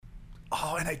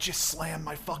Oh, and I just slammed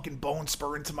my fucking bone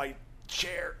spur into my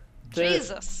chair.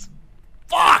 Jesus.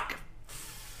 Fuck!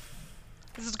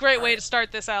 This is a great way to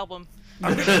start this album.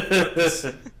 Oh,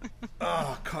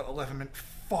 cut 11 minutes.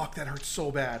 Fuck, that hurts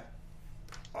so bad.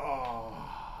 Oh.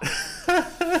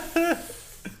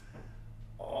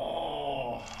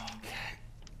 Oh. Okay.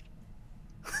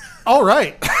 All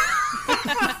right.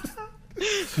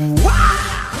 Wow.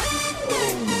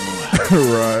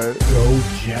 Right. Go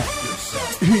Jeff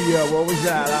yourself. Yeah, what was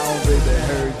that? I don't think they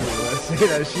heard you. Let's say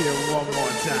that shit one more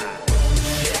time.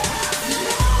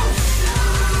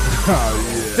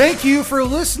 Oh, yeah. Thank you for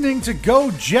listening to Go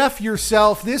Jeff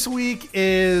Yourself. This week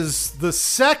is the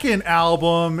second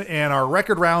album in our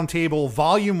Record Roundtable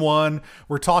Volume 1.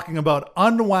 We're talking about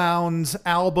Unwound's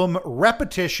album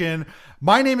Repetition.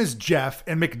 My name is Jeff,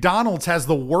 and McDonald's has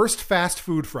the worst fast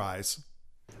food fries.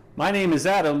 My name is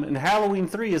Adam, and Halloween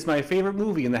 3 is my favorite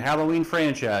movie in the Halloween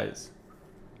franchise.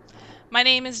 My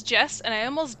name is Jess, and I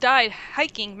almost died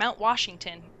hiking Mount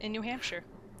Washington in New Hampshire.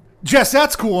 Jess,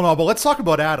 that's cool and all, but let's talk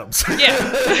about Adams.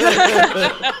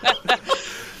 Yeah.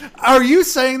 Are you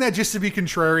saying that just to be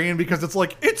contrarian because it's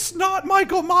like, it's not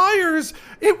Michael Myers?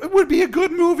 It would be a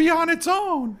good movie on its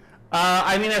own.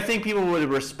 I mean, I think people would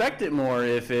respect it more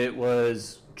if it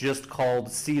was just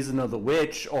called Season of the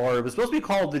Witch, or it was supposed to be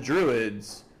called The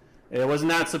Druids. It was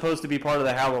not supposed to be part of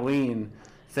the Halloween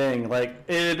thing. Like,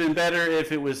 it'd have been better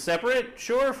if it was separate,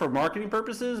 sure, for marketing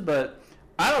purposes, but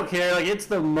I don't care. Like, it's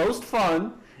the most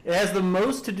fun. It has the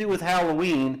most to do with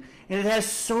Halloween, and it has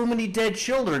so many dead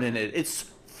children in it. It's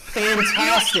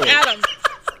fantastic. Adam,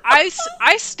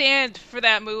 I stand for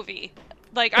that movie.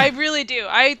 Like, I really do.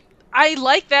 I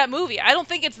like that movie. I don't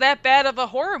think it's that bad of a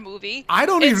horror movie. I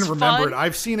don't It's even remember fun. it.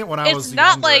 I've seen it when I was It's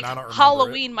not younger, like and I don't remember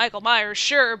Halloween it. Michael Myers,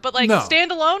 sure, but like No.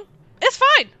 standalone, it's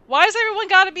fine. Why has everyone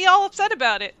got to be all upset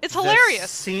about it? It's The hilarious.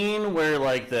 scene where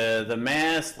like the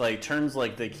mask like turns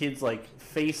like the kid's like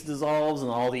face dissolves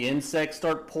and all the insects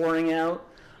start pouring out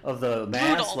of the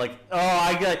mask. Brutal.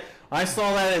 Like, I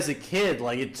saw that as a kid.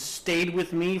 Like, it stayed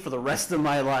with me for the rest of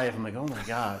my life. I'm like, oh my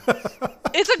god.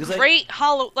 It's a great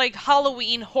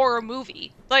Halloween horror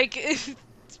movie. Like,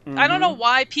 I don't know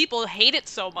why people hate it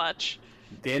so much.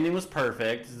 The ending was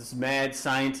perfect. This mad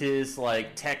scientist,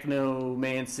 like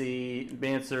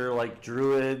technomancer, like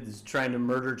druid, is trying to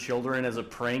murder children as a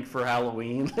prank for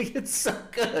Halloween. Like, it's so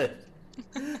good.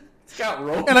 It's got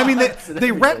robots. And I mean, they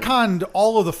everything. retconned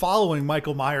all of the following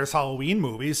Michael Myers Halloween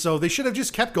movies, so they should have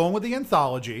just kept going with the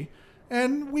anthology,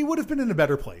 and we would have been in a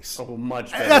better place. Oh,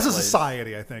 much better As a place.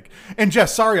 society, I think. And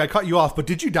Jess, sorry I cut you off, but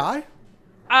did you die?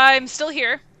 I'm still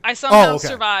here. I somehow okay.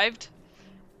 survived.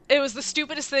 It was the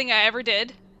stupidest thing I ever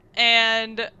did,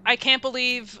 and I can't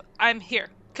believe I'm here.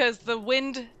 Because the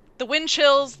wind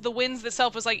chills, the winds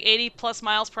itself was like 80 plus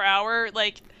miles per hour.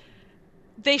 Like,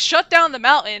 they shut down the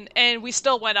mountain, and we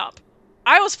still went up.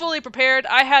 I was fully prepared.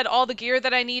 I had all the gear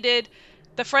that I needed.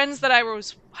 The friends that I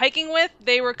was hiking with,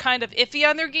 they were kind of iffy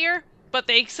on their gear, but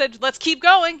they said, let's keep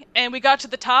going, and we got to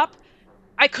the top.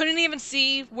 I couldn't even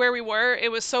see where we were.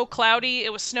 It was so cloudy.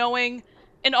 It was snowing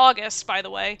in August, by the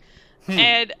way.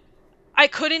 And I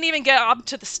couldn't even get up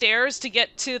to the stairs to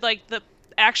get to like the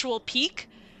actual peak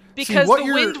because what the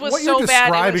you're- wind was what you're so bad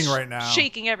it describing was right now-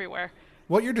 shaking everywhere.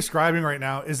 What you're describing right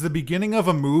now is the beginning of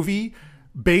a movie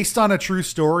based on a true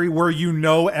story where you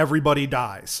know everybody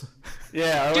dies.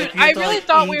 Yeah, Dude, like, you I have to, really like,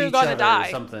 thought eat we were each gonna other or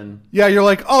die. Something. Yeah, you're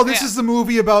like, oh, this Yeah. is the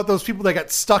movie about those people that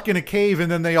got stuck in a cave and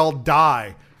then they all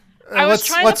die. I was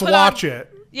trying to let's put watch on- it.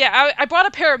 Yeah, I brought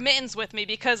a pair of mittens with me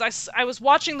because I was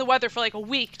watching the weather for like a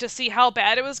week to see how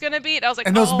bad it was going to be. And I was like,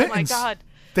 And those oh mittens, my God.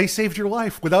 they saved your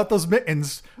life. Without those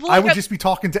mittens, Well, I like would a- just be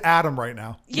talking to Adam right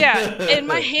now. Yeah, and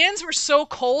my hands were so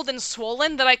cold and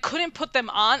swollen that I couldn't put them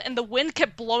on, and the wind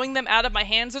kept blowing them out of my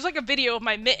hands. There's like a video of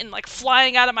my mitten like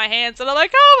flying out of my hands, and I'm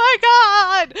like, oh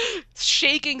my God!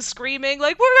 Shaking, screaming,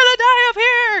 like, we're gonna die up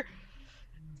here!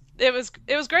 It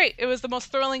was great. It was the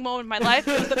most thrilling moment of my life.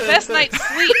 It was the best night's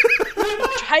sleep.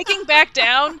 Hiking back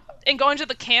down and going to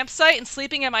the campsite and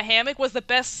sleeping in my hammock was the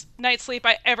best night's sleep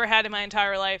I ever had in my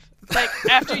entire life. Like,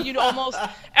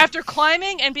 after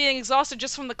climbing and being exhausted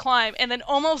just from the climb, and then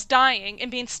almost dying and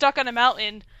being stuck on a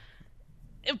mountain,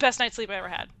 best night's sleep I ever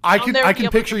had. I I'll can never I be can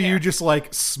able to picture you compare. just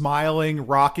like smiling,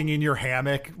 rocking in your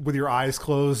hammock with your eyes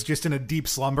closed, just in a deep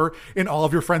slumber, and all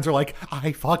of your friends are like,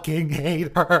 I fucking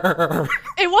hate her.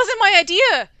 It wasn't my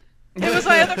idea. It was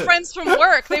my other friends from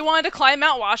work. They wanted to climb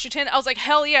Mount Washington. I was like,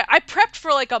 hell yeah. I prepped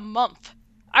for like a month.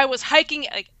 I was hiking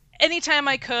like anytime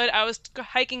I could. I was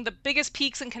hiking the biggest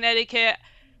peaks in Connecticut.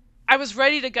 I was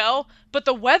ready to go. But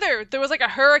the weather, there was like a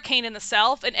hurricane in the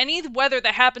south, and any weather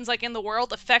that happens like in the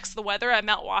world affects the weather at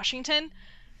Mount Washington.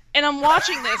 And I'm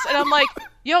watching this, and I'm like,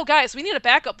 yo, guys, we need a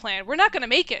backup plan. We're not going to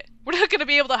make it. We're not going to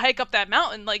be able to hike up that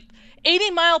mountain. Like,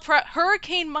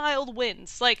 hurricane mild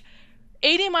winds, like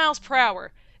 80 miles per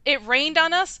hour. It rained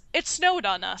on us. It snowed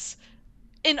on us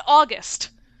in August.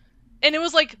 And it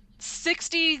was like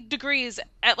 60 degrees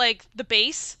at like the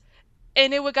base,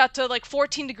 and it got to like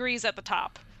 14 degrees at the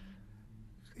top.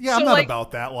 Yeah, So, I'm not like,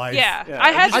 about that life. Yeah,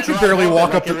 I could barely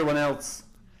walk up everyone else.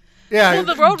 Yeah, well,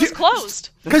 the road was closed.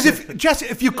 Because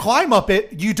if you climb up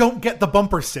it, you don't get the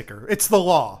bumper sticker. It's the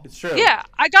law. It's true. Yeah,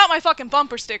 I got my fucking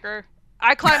bumper sticker.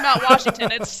 I climbed Mount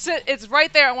Washington. It's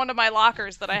right there in one of my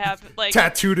lockers that I have. Like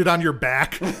tattooed it on your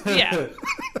back. Yeah.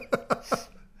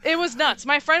 It was nuts.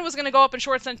 My friend was gonna go up in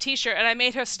shorts and t-shirt, and I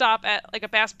made her stop at like a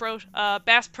Bass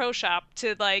Pro Shop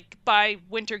to like buy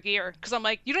winter gear because I'm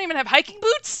like, you don't even have hiking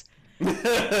boots.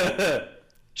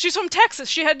 She's from Texas.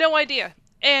 She had no idea.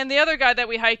 And the other guy that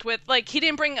we hiked with, like, he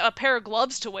didn't bring a pair of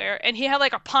gloves to wear, and he had,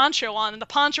 like, a poncho on, and the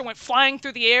poncho went flying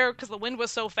through the air because the wind was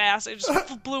so fast, it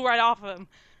just blew right off of him.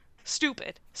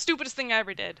 Stupid. Stupidest thing I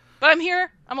ever did. But I'm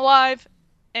here, I'm alive,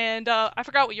 and I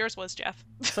forgot what yours was, Jeff.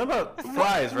 What about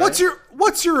fries, right?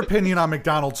 What's your opinion on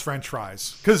McDonald's French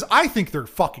fries? Because I think they're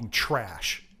fucking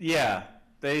trash. Yeah,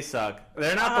 they suck.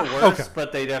 They're not the worst, Okay.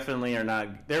 but they definitely are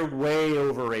not. They're way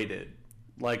overrated.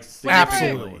 Like,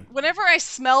 Absolutely. Whenever I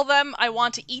smell them, I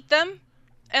want to eat them,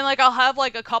 and like I'll have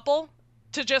like a couple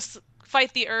to just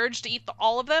fight the urge to eat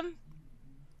all of them.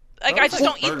 Like I just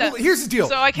don't eat them. Well, here's the deal.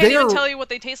 So I can't even tell you what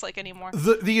they taste like anymore.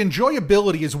 The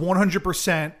enjoyability is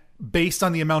 100% based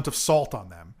on the amount of salt on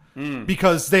them.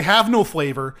 Because they have no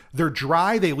flavor. They're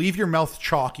dry. They leave your mouth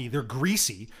chalky. They're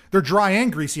greasy. They're dry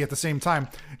and greasy at the same time.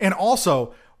 And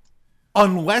also,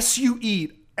 unless you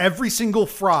eat every single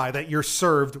fry that you're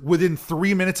served within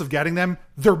 3 minutes of getting them,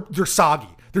 they're soggy.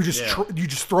 They're just you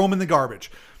just throw them in the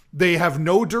garbage. They have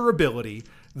no durability.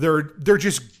 They're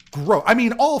just gross. I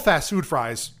mean, all fast food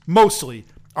fries mostly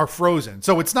are frozen,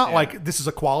 so it's not like this is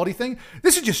a quality thing.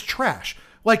 This is just trash.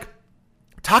 Like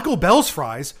Taco Bell's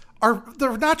fries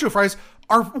their nacho fries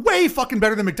are way fucking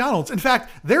better than McDonald's. In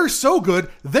fact, they're so good,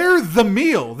 they're the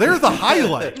meal. They're the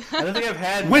highlight. I don't think I've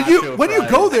had when nacho you fries.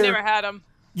 go there, I've never had them.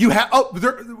 you have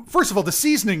first of all, the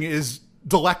seasoning is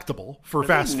delectable for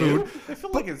fast food. I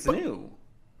feel like it's new.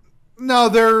 No,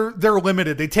 they're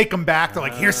limited. They take them back. They're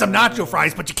like, here's some nacho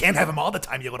fries, but you can't have them all the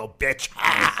time, you little bitch.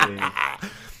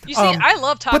 You see, I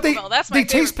love Taco Bell. That's my they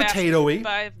taste favorite fast food, potatoey.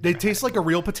 but I've They never taste had like a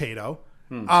real potato.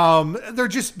 They're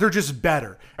just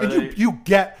better. And you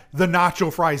get the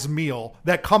nacho fries meal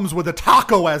that comes with a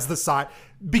taco as the side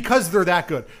because they're that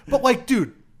good. But like,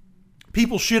 dude,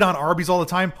 people shit on Arby's all the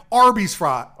time. Arby's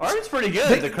fries. Arby's pretty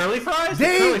good. The curly fries? The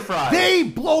curly fries. They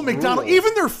blow McDonald's. Rule.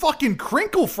 Even their fucking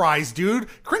crinkle fries, dude.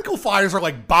 Crinkle fries are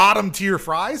like bottom tier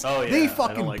fries. Oh, yeah. They I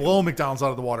fucking don't like blow them. McDonald's out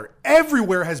of the water.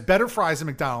 Everywhere has better fries than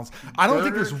McDonald's. I don't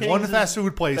think there's Burger one King's fast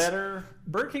food place. Better.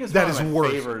 Burger King is that one is of my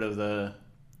worse. favorite of the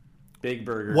big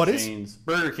burger What is? chains.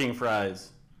 Burger King fries.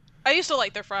 I used to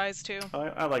like their fries too.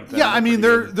 I like that. Yeah, I mean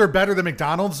pretty good. they're better than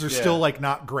McDonald's. They're Yeah. still like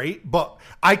not great, but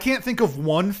I can't think of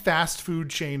one fast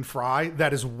food chain fry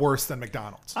that is worse than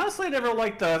McDonald's. Honestly, I never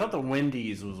liked I thought the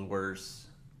Wendy's was worse.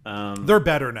 They're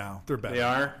better now. They're better. They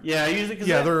are? Yeah, usually because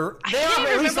Yeah, they they're can't are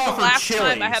even at least remember the offer last chili,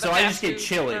 time I had a so I just fast get food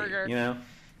chili, burger. you know?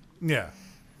 yeah.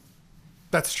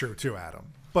 That's true too, Adam.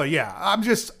 But yeah,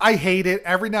 I hate it.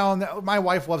 Every now and then, my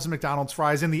wife loves McDonald's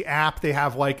fries. In the app, they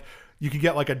have like you can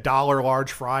get like $1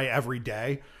 large fry every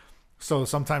day. So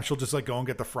sometimes she'll just like go and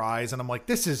get the fries, and I'm like,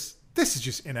 this is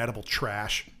just inedible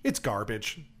trash. It's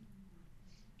garbage.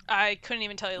 I couldn't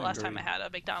even tell you the last time I had a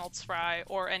McDonald's fry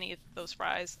or any of those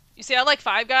fries. You see, I like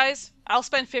Five Guys. I'll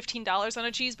spend $15 on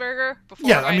a cheeseburger before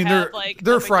Yeah, I mean have, like,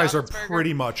 their a fries are McDonald's burger.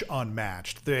 pretty much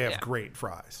unmatched. They have Yeah. great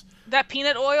fries. That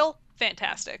peanut oil,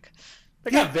 fantastic.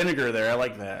 They got vinegar there. I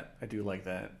like that. I do like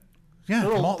that. Yeah, A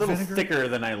little, malt little vinegar. thicker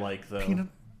than I like, though. Peanut.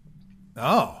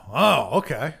 Oh,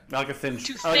 okay. I like a thin,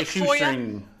 Too I like a thick for ya?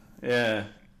 shoestring. Yeah.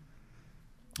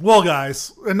 Well,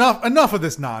 guys, enough of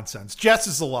this nonsense. Jess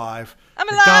is alive. I'm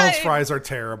McDonald's alive! fries are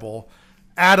terrible.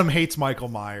 Adam hates Michael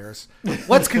Myers.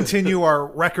 Let's continue our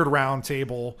record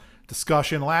roundtable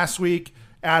discussion. Last week,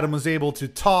 Adam was able to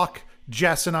talk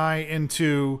Jess and I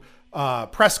into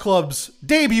Press Club's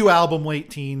debut album, Late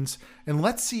Teens. And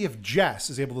let's see if Jess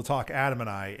is able to talk Adam and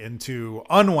I into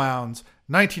Unwound's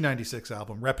 1996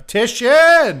 album, Repetition.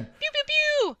 Pew pew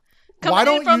pew. Why Coming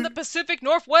don't in from you- the Pacific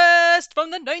Northwest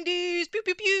from the 90s. Pew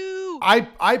pew pew.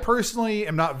 I personally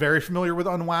am not very familiar with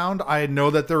Unwound. I know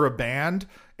that they're a band,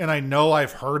 and I know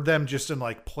I've heard them just in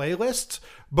like playlists.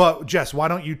 But Jess, why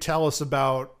don't you tell us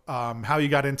about how you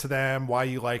got into them, why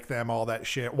you like them, all that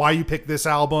shit, why you picked this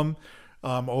album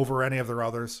over any of their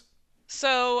others?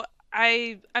 So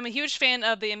I'm a huge fan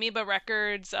of the Amoeba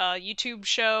Records YouTube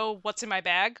show, What's in My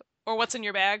Bag, or What's in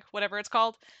Your Bag, whatever it's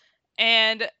called.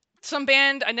 And some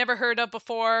band I never heard of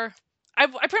before. I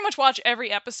pretty much watch every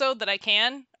episode that I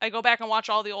can. I go back and watch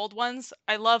all the old ones.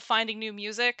 I love finding new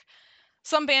music.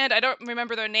 Some band, I don't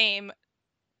remember their name,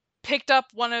 picked up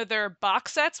one of their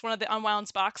box sets, one of the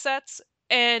Unwound's box sets,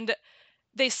 and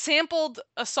they sampled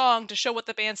a song to show what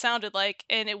the band sounded like,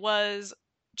 and it was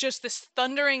just this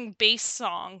thundering bass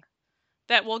song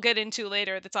that we'll get into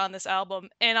later that's on this album.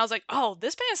 And I was like, oh,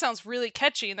 this band sounds really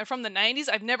catchy, and they're from the 90s.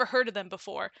 I've never heard of them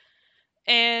before.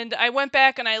 And I went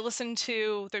back and I listened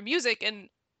to their music, and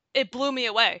it blew me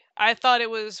away. I thought it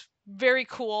was very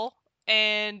cool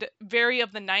and very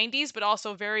of the 90s, but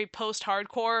also very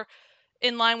post-hardcore,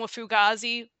 in line with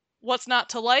Fugazi, What's Not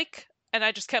to Like, and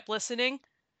I just kept listening.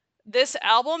 This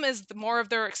album is more of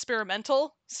their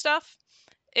experimental stuff.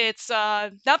 It's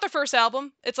not their first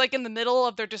album. It's like in the middle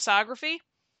of their discography,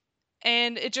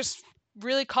 and it just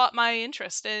really caught my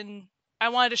interest, and I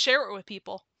wanted to share it with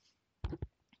people.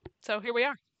 So here we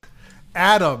are.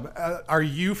 Adam, are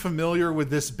you familiar with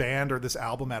this band or this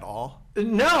album at all?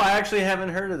 No, I actually haven't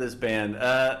heard of this band.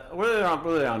 Were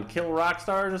they on Kill Rock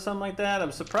Stars or something like that?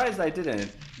 I'm surprised I didn't.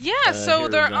 Yeah, so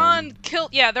they're on Kill.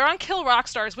 Yeah, they're on Kill Rock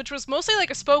Stars, which was mostly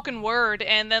like a spoken word,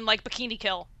 and then like Bikini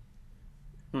Kill.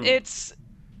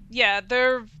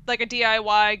 They're like a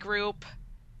DIY group.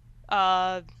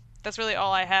 That's really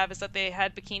all I have, is that they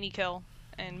had Bikini Kill.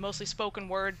 And mostly spoken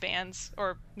word bands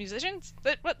or musicians.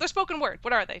 They're spoken word.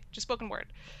 What are they? Just spoken word.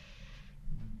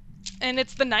 And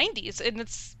it's the 90s, and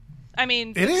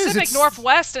the Pacific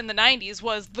Northwest in the 90s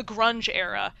was the grunge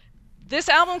era. This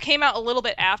album came out a little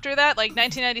bit after that, like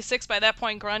 1996. By that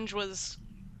point, grunge was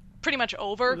pretty much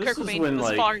over. Well, Kurt Cobain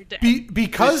was far dead.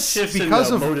 Because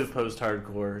of motive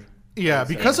post-hardcore. Yeah,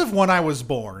 because of when I was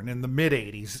born in the mid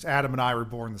 80s. Adam and I were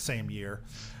born the same year.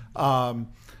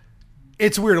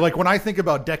 It's weird. Like when I think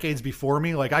about decades before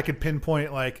me, like I could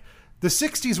pinpoint like the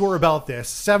 60s were about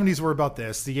this, 70s were about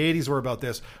this, the 80s were about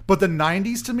this, but the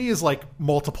 90s to me is like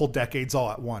multiple decades all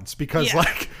at once, because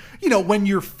like, when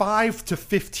you're 5 to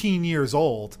 15 years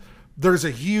old, there's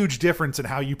a huge difference in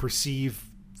how you perceive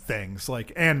things,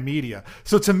 like, and media.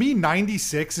 So to me,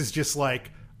 96 is just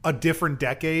like a different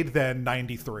decade than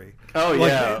 93. Oh, like,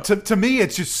 yeah. To me,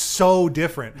 it's just so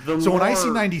different. When I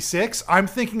see 96, I'm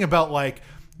thinking about like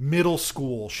middle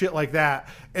school, shit like that.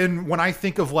 And when I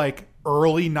think of like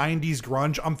early 90s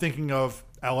grunge, I'm thinking of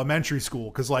elementary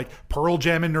school, because like Pearl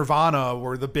Jam and Nirvana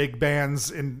were the big bands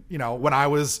in, when I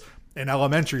was in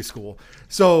elementary school.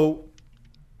 So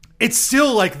it's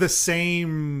still like the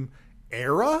same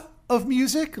era of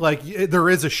music. Like there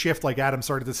is a shift, like Adam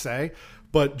started to say,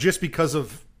 but just because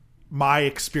of my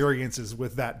experiences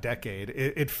with that decade,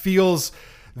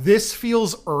 this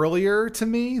feels earlier to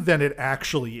me than it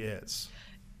actually is.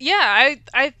 Yeah,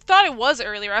 I thought it was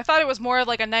earlier. I thought it was more of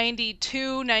like a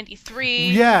 92, 93.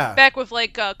 Yeah. Back with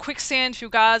like Quicksand,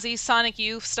 Fugazi, Sonic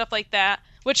Youth, stuff like that.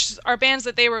 Which are bands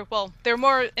that they were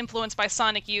more influenced by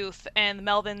Sonic Youth and the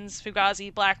Melvins,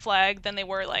 Fugazi, Black Flag than they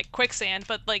were like Quicksand.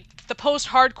 But like the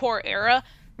post-hardcore era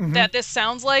that this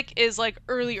sounds like is like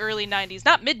early 90s,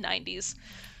 not mid 90s.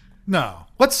 No.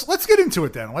 Let's get into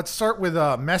it then. Let's start with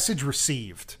Message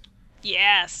Received.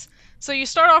 Yes. So you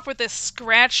start off with this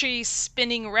scratchy,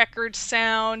 spinning record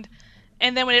sound,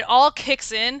 and then when it all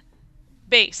kicks in,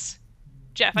 bass.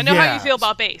 Jeff, I know how you feel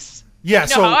about bass. Yeah,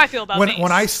 you know how I feel about bass.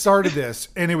 When I started this,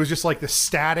 and it was just like the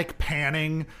static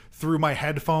panning through my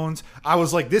headphones, I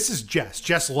was like, this is Jess.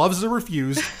 Jess loves the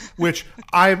Refused, which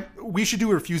we should do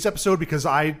a Refused episode, because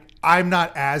I'm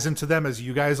not as into them as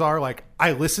you guys are. Like,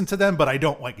 I listen to them, but I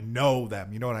don't like know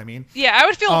them. You know what I mean? Yeah, I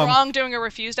would feel wrong doing a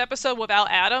Refused episode without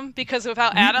Adam, because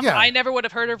without Adam, I never would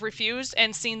have heard of Refused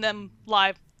and seen them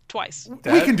live twice.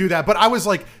 We can do that, but I was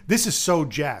like, this is so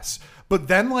Jess. But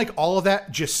then like all of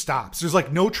that just stops. There's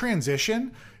like no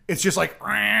transition. It's just like,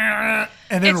 and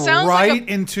then right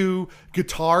into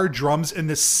guitar, drums, and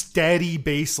this steady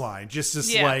bass line. Just this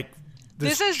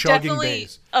this is chugging definitely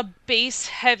bass. A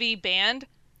bass-heavy band.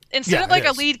 Instead of like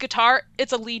a lead guitar,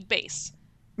 it's a lead bass.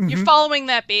 Mm-hmm. You're following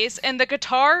that bass, and the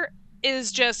guitar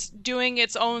is just doing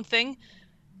its own thing.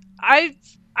 I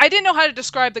didn't know how to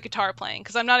describe the guitar playing,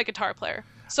 because I'm not a guitar player.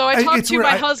 So I talked to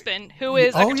my husband, who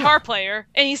is a guitar player,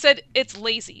 and he said it's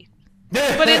lazy.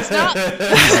 But it's not.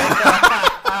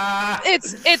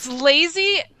 It's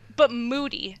lazy but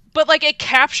moody. But like it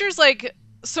captures like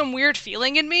some weird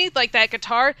feeling in me, like that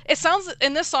guitar. It sounds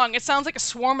in this song, it sounds like a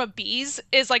swarm of bees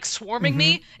is like swarming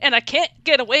me, and I can't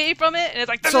get away from it. And it's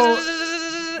like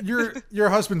your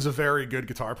husband's a very good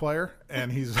guitar player,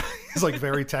 and he's like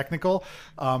very technical,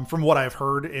 from what I've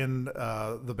heard in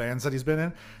the bands that he's been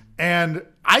in. And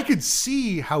I could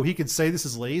see how he could say this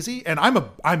is lazy. And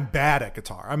I'm bad at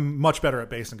guitar. I'm much better at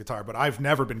bass and guitar, but I've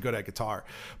never been good at guitar.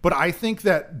 But I think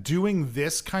that doing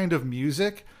this kind of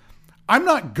music, I'm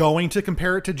not going to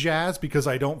compare it to jazz because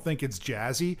I don't think it's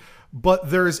jazzy,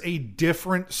 but there's a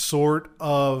different sort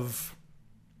of,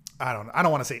 I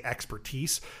don't want to say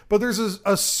expertise, but there's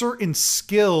a certain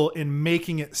skill in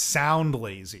making it sound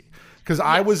lazy. Because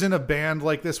I was in a band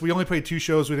like this. We only played 2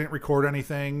 shows. We didn't record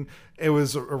anything. It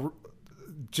was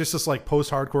just this like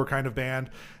post-hardcore kind of band.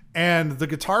 And the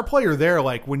guitar player there,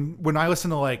 like when I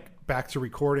listen to like back to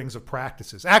recordings of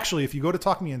practices, actually, if you go to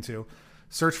Talk Me Into,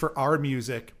 search for our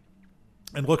music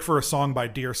and look for a song by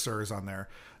Dear Sirs on there.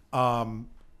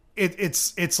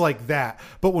 It's like that.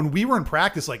 But when we were in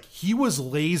practice, like he was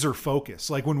laser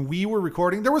focused. Like when we were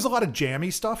recording, there was a lot of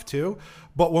jammy stuff too.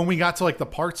 But when we got to like the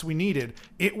parts we needed,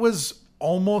 it was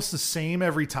almost the same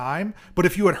every time. But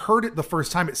if you had heard it the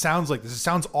first time, it sounds like this. It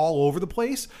sounds all over the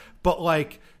place. But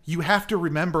like you have to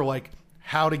remember like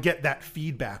how to get that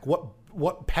feedback.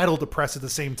 What pedal to press at the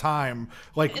same time,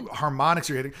 like harmonics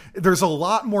you're hitting. There's a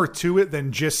lot more to it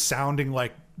than just sounding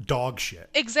like dog shit.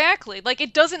 Exactly. Like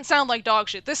it doesn't sound like dog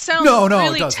shit. This sounds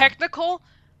really technical,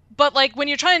 but like when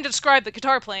you're trying to describe the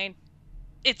guitar playing,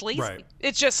 it's lazy. Right.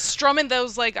 It's just strumming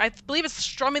those, like, I believe it's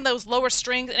strumming those lower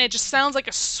strings, and it just sounds like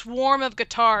a swarm of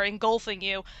guitar engulfing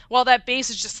you, while that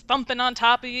bass is just thumping on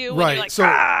top of you, right. And you're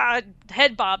like,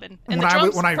 head bobbing. And the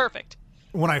drums, perfect.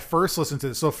 When I first listened to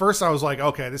this, so first I was like,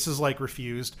 okay, this is like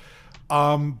Refused.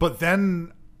 But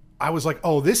then I was like,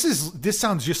 oh, this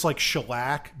sounds just like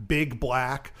Shellac, Big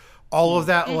Black, all of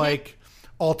that, like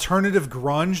alternative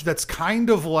grunge that's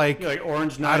kind of like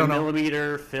Orange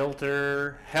 9mm,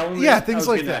 Filter, Helmet. Yeah, things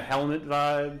like that. A Helmet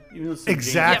vibe.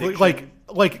 Exactly,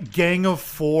 like Gang of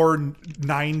Four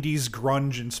 90s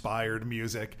grunge inspired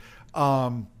music.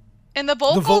 And the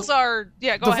vocals are go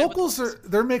ahead. The vocals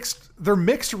they're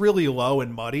mixed really low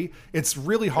and muddy. It's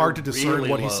really hard to discern really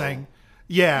what low. He's saying.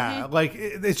 Yeah, like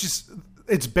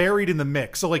it's buried in the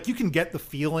mix. So like you can get the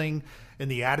feeling and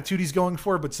the attitude he's going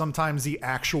for, but sometimes the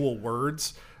actual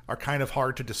words are kind of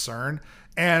hard to discern.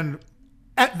 And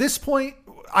at this point,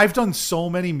 I've done so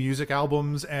many music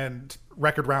albums and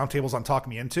record roundtables on Talk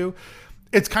Me Into.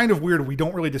 It's kind of weird. We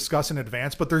don't really discuss in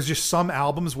advance, but there's just some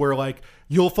albums where like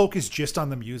you'll focus just on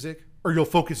the music, or you'll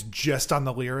focus just on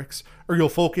the lyrics, or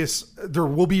there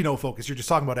will be no focus. You're just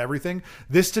talking about everything.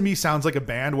 This to me sounds like a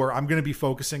band where I'm going to be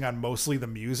focusing on mostly the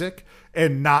music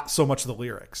and not so much the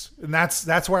lyrics. And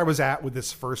that's where I was at with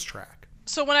this first track.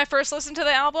 So when I first listened to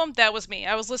the album, that was me.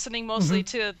 I was listening mostly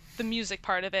to the music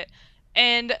part of it.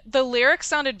 And the lyrics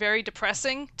sounded very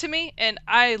depressing to me, and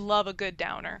I love a good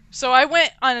downer. So I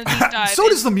went on a deep dive. So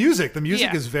does the music. The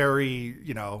music is very,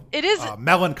 it is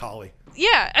melancholy.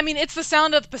 Yeah, I mean, it's the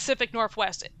sound of the Pacific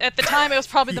Northwest. At the time, it was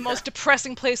probably the most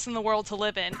depressing place in the world to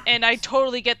live in, and I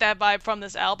totally get that vibe from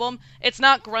this album. It's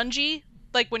not grungy,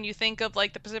 like when you think of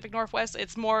like the Pacific Northwest.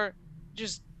 It's more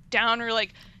just downer,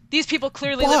 like these people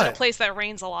clearly live in a place that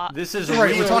rains a lot. This is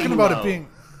right. Really we're talking low. about it being...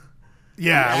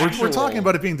 Yeah, we're talking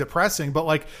about it being depressing, but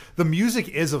like the music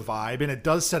is a vibe and it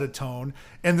does set a tone,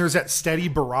 and there's that steady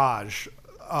barrage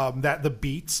that the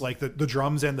beats, like the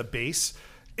drums and the bass,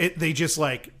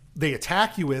 they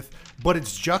attack you with, but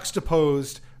it's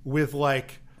juxtaposed with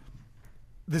like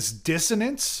this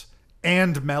dissonance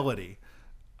and melody.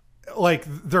 Like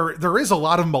there is a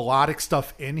lot of melodic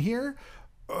stuff in here,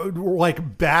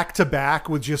 like back to back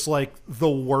with just like the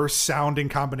worst sounding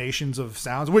combinations of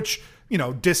sounds, which,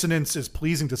 dissonance is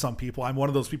pleasing to some people. I'm one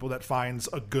of those people that finds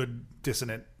a good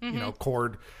dissonant,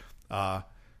 chord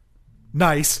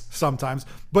nice sometimes.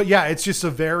 But yeah, it's just a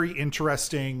very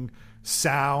interesting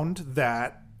sound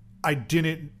that I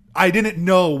didn't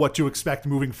know what to expect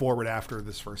moving forward after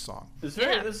this first song. This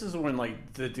is when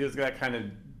like that kind of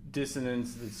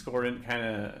dissonance, the discordant kind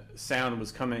of sound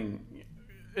was coming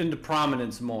into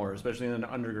prominence more, especially in the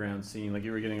underground scene. Like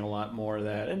you were getting a lot more of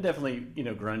that, and definitely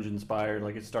grunge inspired.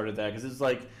 Like it started that because it's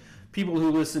like people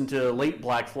who listened to late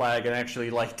Black Flag and actually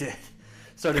liked it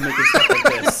started making stuff like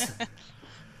this.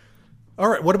 All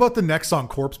right, what about the next song,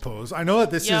 Corpse Pose? I know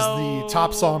that this is the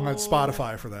top song on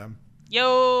Spotify for them.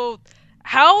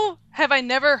 How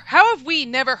have we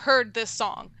never heard this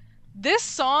song? This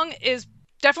song is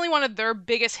definitely one of their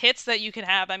biggest hits that you can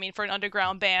have. I mean, for an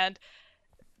underground band,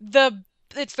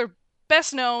 it's their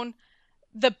best known.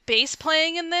 The bass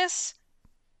playing in this,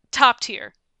 top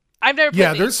tier. I've never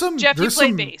played bass. Jeff, you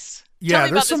played bass. Yeah,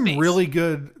 there's some really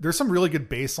good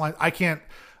bass lines. I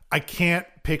can't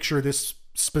picture this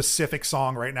specific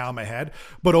song right now in my head,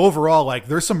 but overall, like,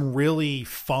 there's some really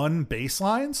fun bass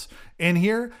lines in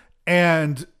here,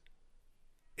 and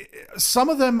some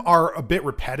of them are a bit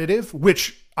repetitive,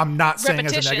 which I'm not saying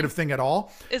as a negative thing at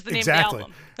all. Is the name of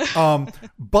the album.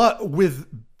 But with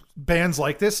bands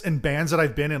like this and bands that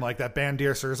I've been in, like that band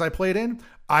Dear Sirs I played in,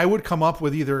 I would come up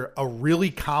with either a really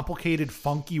complicated,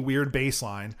 funky, weird bass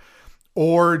line,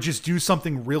 or just do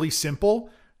something really simple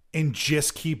and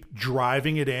just keep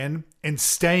driving it in and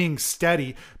staying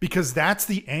steady, because that's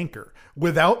the anchor.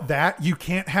 Without that, you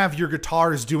can't have your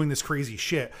guitars doing this crazy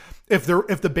shit. If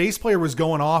the bass player was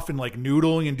going off and like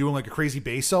noodling and doing like a crazy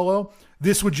bass solo,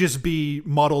 this would just be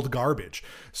muddled garbage.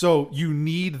 So you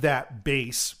need that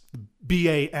bass,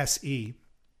 B-A-S-E,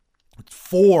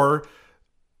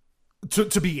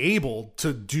 to be able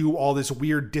to do all this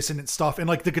weird dissonant stuff. And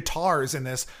like the guitars in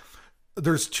this,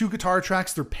 there's 2 guitar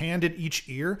tracks, they're panned at each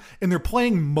ear, and they're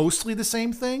playing mostly the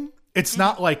same thing. It's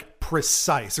not like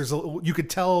precise. You could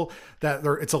tell that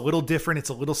it's a little different. It's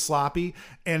a little sloppy,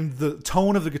 and the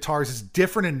tone of the guitars is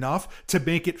different enough to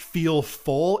make it feel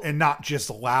full and not just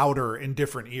louder in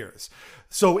different ears.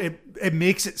 So it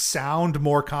makes it sound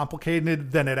more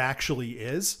complicated than it actually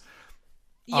is.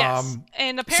 Yes,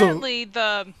 and apparently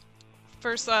the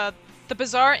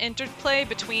bizarre interplay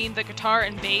between the guitar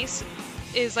and bass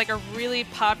is like a really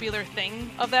popular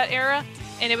thing of that era,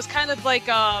 and it was kind of like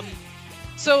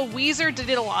so Weezer did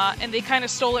it a lot, and they kind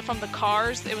of stole it from the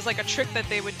Cars. It was like a trick that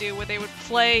they would do where they would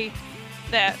play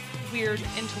that weird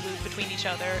interlude between each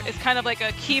other. It's kind of like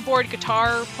a keyboard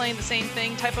guitar playing the same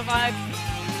thing type of vibe.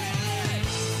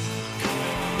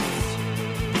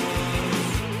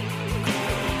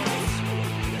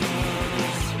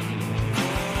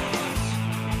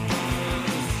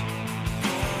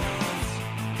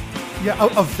 Yeah,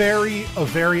 a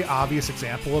very obvious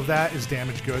example of that is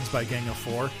Damaged Goods by Gang of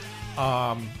Four,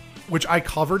 which I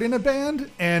covered in a band,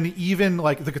 and even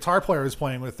like the guitar player I was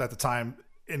playing with at the time,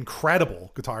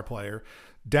 incredible guitar player,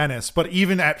 Dennis. But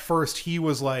even at first, we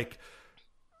were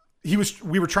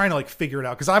trying to like figure it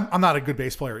out, because I'm not a good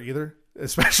bass player either,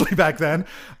 especially back then.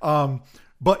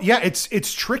 But yeah,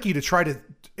 it's tricky to try to.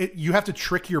 You have to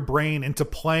trick your brain into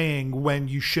playing when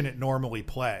you shouldn't normally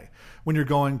play. When you're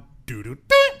going do do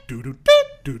do do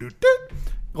do do do.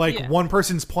 Like one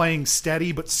person's playing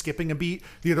steady but skipping a beat,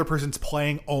 the other person's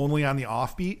playing only on the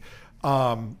offbeat.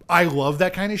 I love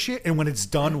that kind of shit, and when it's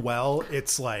done well,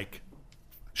 it's like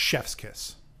chef's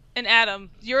kiss. And Adam,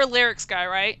 you're a lyrics guy,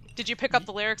 right? Did you pick up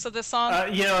the lyrics of this song?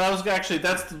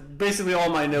 That's basically all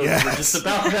my notes were just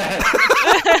about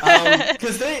that.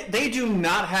 Because they do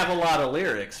not have a lot of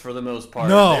lyrics for the most part.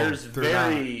 No, there's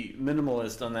very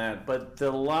minimalist on that. But the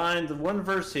one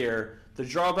verse here, the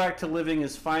drawback to living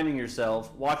is finding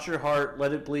yourself. Watch your heart,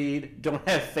 let it bleed. Don't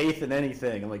have faith in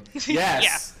anything. I'm like,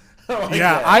 yes. I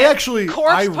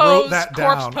wrote that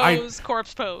down.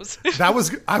 Corpse pose. I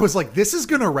was like, this is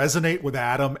gonna resonate with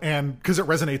Adam, and because it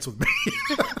resonates with me.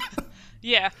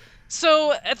 Yeah.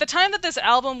 So at the time that this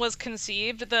album was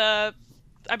conceived, I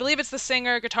believe it's the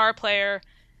singer, guitar player,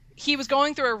 he was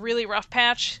going through a really rough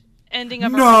patch, ending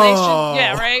of a relation.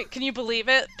 Yeah, right? Can you believe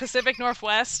it? Pacific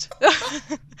Northwest.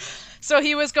 So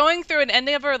he was going through an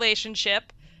ending of a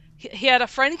relationship. He had a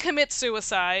friend commit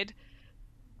suicide.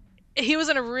 He was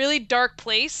in a really dark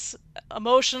place,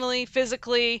 emotionally,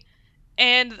 physically,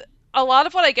 and a lot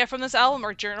of what I get from this album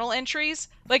are journal entries.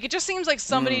 Like, it just seems like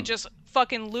somebody just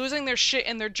fucking losing their shit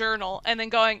in their journal and then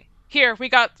going, here,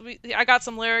 I got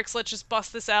some lyrics, let's just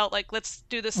bust this out, like, let's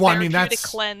do this therapeutic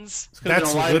cleanse.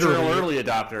 That's literally an early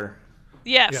adopter.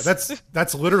 Yes. Yeah,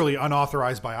 that's literally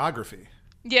unauthorized biography.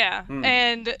 Yeah,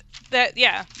 and that,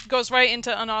 goes right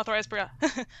into unauthorized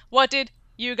What did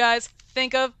you guys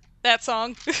think of that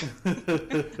song?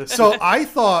 So I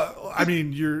thought, I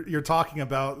mean, you're talking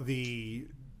about the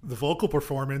vocal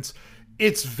performance.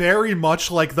 It's very much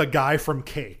like the guy from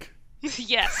Cake.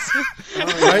 Yes.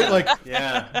 Right? Like,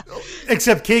 yeah.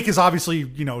 Except Cake is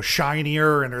obviously,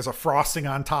 shinier, and there's a frosting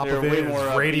on top of it.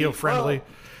 It's radio friendly. Well,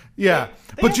 yeah.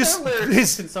 But just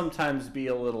his can sometimes be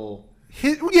a little.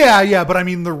 But I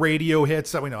mean the radio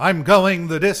hits that we know. I'm going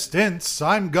the distance.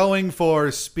 I'm going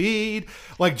for speed.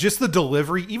 Like, just the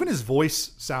delivery. Even his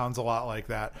voice sounds a lot like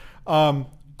that.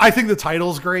 I think the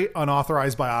title's great.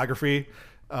 Unauthorized biography.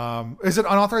 Is it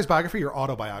unauthorized biography or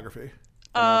autobiography?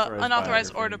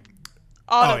 Unauthorized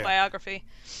autobiography.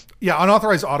 Yeah,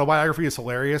 unauthorized autobiography is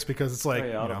hilarious because it's like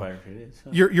autobiography. It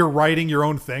is. You're writing your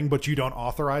own thing, but you don't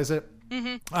authorize it.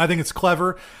 I think it's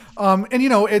clever. And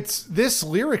it's this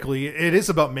lyrically, it is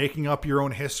about making up your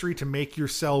own history to make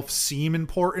yourself seem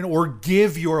important or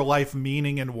give your life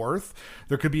meaning and worth.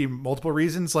 There could be multiple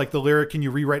reasons, like the lyric, "Can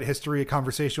you rewrite history, a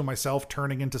conversation with myself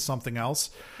turning into something else?"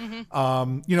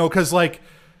 Because like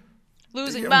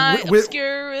losing my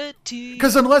obscurity.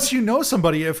 Because unless you know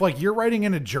somebody, if like you're writing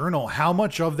in a journal, how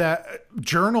much of that,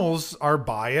 journals are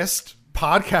biased,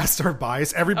 podcasts are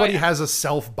biased, everybody has a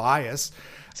self-bias.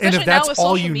 Especially and if that's now with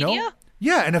all social you know, media?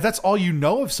 and if that's all you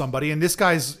know of somebody, and this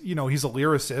guy's, he's a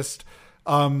lyricist,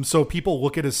 so people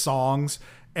look at his songs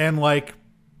and like,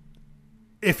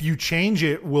 if you change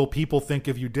it, will people think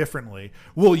of you differently?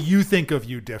 Will you think of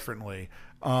you differently?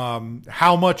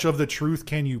 How much of the truth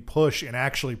can you push and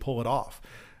actually pull it off?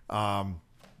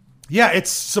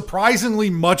 It's surprisingly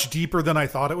much deeper than I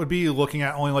thought it would be, looking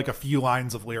at only like a few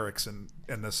lines of lyrics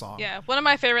in this song. Yeah, one of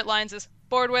my favorite lines is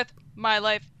 "bored with my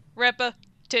life,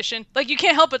 repetition." Like, you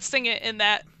can't help but sing it in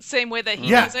that same way that he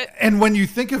does it. And when you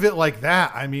think of it like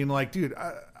that, I mean, like, dude,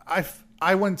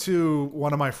 I went to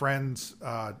one of my friends.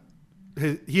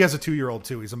 He has a 2-year-old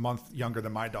too. He's a month younger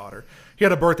than my daughter. He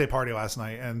had a birthday party last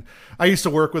night, and I used to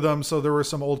work with him, so there were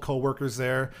some old coworkers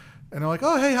there, and they're like,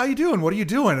 "Oh, hey, how you doing? What are you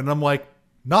doing?" And I'm like,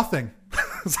 "Nothing."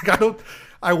 It's like,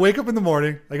 I wake up in the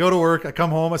morning, I go to work, I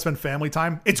come home, I spend family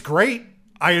time. It's great.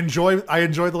 I enjoy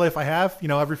the life I have.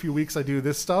 Every few weeks I do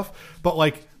this stuff, but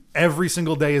like every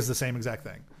single day is the same exact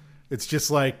thing. It's just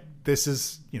like, this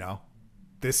is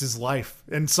life.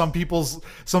 And some people's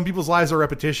lives are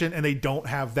repetition, and they don't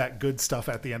have that good stuff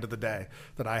at the end of the day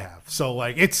that I have. So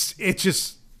like, it's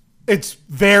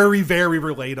very, very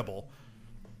relatable.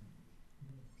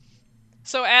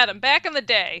 So Adam, back in the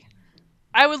day,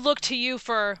 I would look to you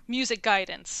for music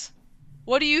guidance.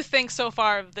 What do you think so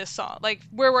far of this song? Like,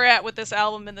 where we're at with this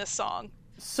album and this song?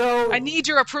 So I need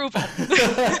your approval.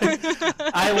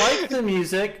 I like the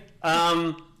music,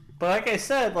 but like I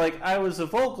said, like, I was a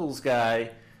vocals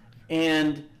guy,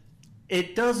 and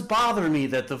it does bother me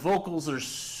that the vocals are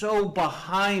so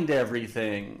behind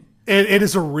everything. It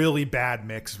is a really bad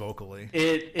mix vocally.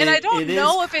 And I don't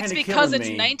know if it's because it's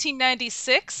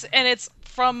 1996 and it's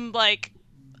from like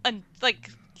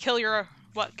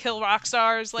Kill Rock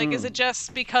Stars. Like, is it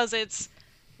just because it's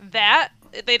that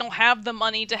they don't have the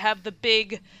money to have the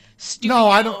big studio? No,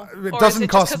 I don't. It doesn't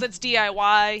cost, just because it's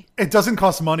DIY. It doesn't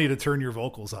cost money to turn your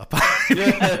vocals up.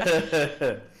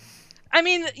 I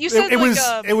mean, you said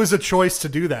it was a choice to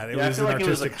do that. It was I feel an like it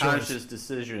was a artistic conscious choice.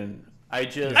 decision. I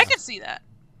can see that.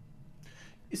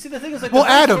 You see, the thing is, like, well, the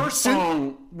Adam, first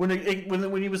song, when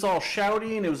he was all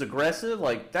shouty and it was aggressive,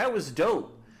 like, that was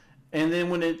dope. And then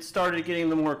when it started getting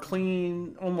the more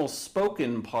clean, almost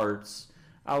spoken parts,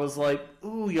 I was like,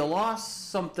 ooh, you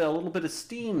lost a little bit of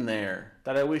steam there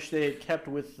that I wish they had kept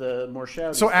with the more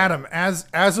shouty. So, Adam, as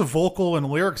a vocal and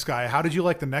lyrics guy, how did you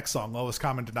like the next song, Lowest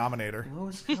Common Denominator?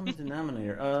 Lowest Common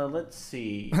Denominator? Let's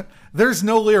see. There's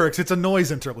no lyrics. It's a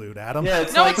noise interlude, Adam. Yeah,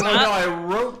 it's No, like, it's no, not. I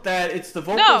wrote that. It's the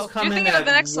vocals come in at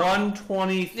the next song.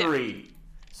 123. Yeah.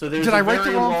 So there's Did a I write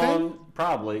very the wrong long, thing?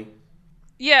 Probably.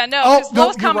 Yeah, no, Oh, because no,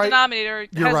 Lowest you're Common right. Denominator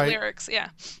You're has right. lyrics. Yeah.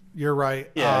 You're right.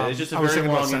 Yeah, it's just a I was very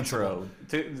thinking more long sensible.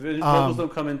 intro. The vocals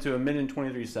don't come into 1 minute and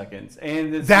 23 seconds,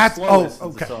 and it's That's- the slowest oh,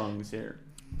 of the okay. songs here.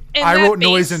 And I that wrote bass-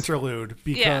 noise interlude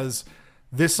because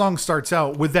this song starts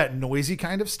out with that noisy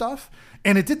kind of stuff.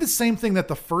 And it did the same thing that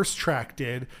the first track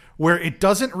did, where it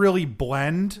doesn't really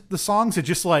blend the songs. It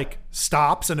just like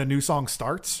stops and a new song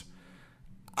starts.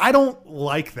 I don't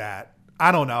like that.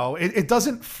 I don't know. It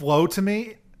doesn't flow to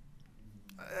me.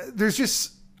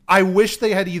 I wish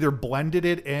they had either blended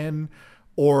it in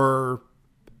or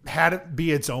had it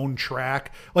be its own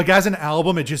track. Like, as an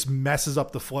album, it just messes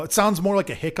up the flow. It sounds more like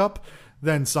a hiccup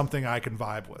than something I can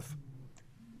vibe with.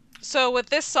 So with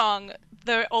this song,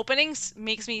 the openings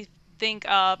makes me think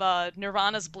of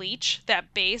Nirvana's Bleach.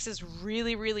 That bass is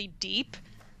really, really deep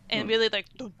and really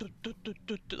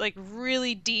like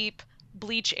really deep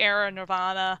Bleach era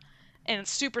Nirvana, and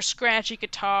it's super scratchy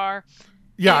guitar.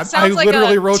 Yeah, And it sounds I like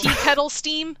literally a wrote tea kettle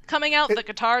steam coming out. The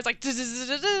guitar is like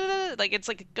it's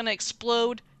like gonna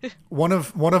explode. one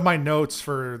of my notes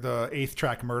for the 8th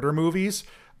track Murder Movies.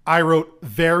 I wrote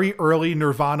very early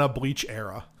Nirvana Bleach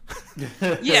era.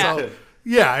 Yeah. So,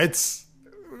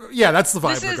 that's the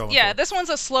vibe we're going for. This one's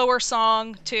a slower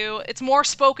song too. It's more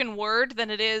spoken word than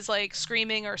it is like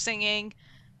screaming or singing.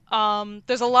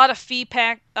 There's a lot of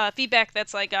feedback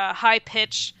that's like high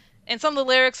pitch, and some of the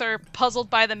lyrics are puzzled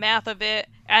by the math of it,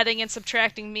 adding and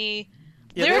subtracting me.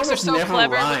 Yeah, Lyrics they are so never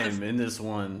clever. rhyme in this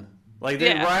one. Like,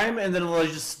 they rhyme and then they'll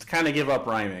just kind of give up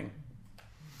rhyming.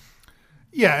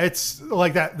 Yeah, it's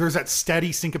like that. There's that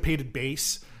steady syncopated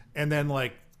bass, and then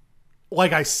like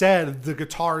like I said, the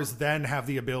guitars then have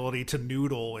the ability to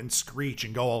noodle and screech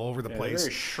and go all over the place.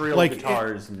 Very shrill like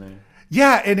guitars in there.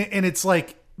 Yeah, and it's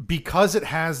like, because it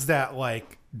has that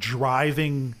like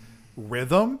driving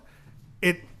rhythm,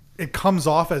 it comes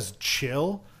off as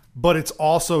chill, but it's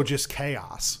also just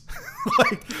chaos.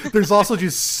 Like there's also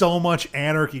just so much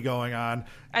anarchy going on.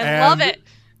 I love it.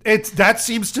 That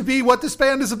seems to be what this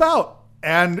band is about.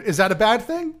 And is that a bad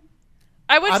thing?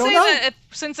 I would say that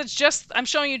since it's just, I'm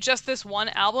showing you just this one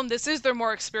album, this is their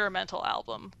more experimental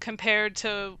album compared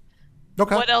to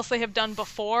what else they have done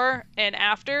before and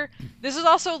after. This is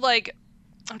also like,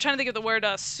 I'm trying to think of the word,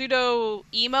 pseudo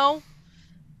emo.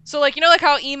 So like, you know, like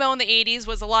how emo in the 80s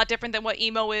was a lot different than what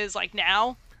emo is like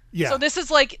now. Yeah. So this is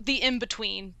like the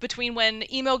between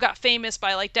when emo got famous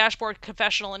by like Dashboard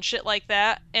Confessional and shit like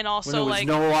that, and also when it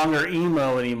was no longer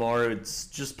emo anymore, it's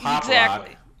just pop rock.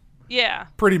 Yeah.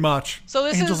 Pretty much. So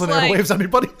this Angels is and like, Airwaves,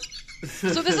 anybody?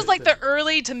 So this is like the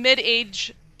early to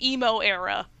mid-age emo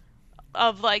era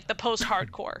of like the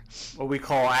post-hardcore. What we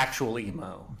call actual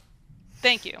emo.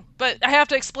 Thank you. But I have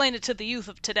to explain it to the youth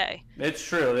of today. It's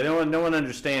true. No one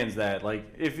understands that. Like,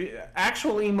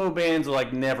 actual emo bands are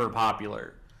like never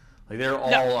popular. Like they're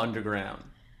all underground.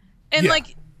 And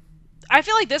like, I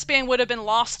feel like this band would have been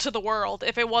lost to the world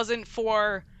if it wasn't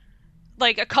for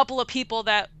like a couple of people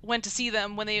that went to see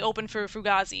them when they opened for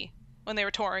Fugazi when they were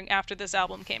touring after this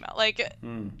album came out. Like,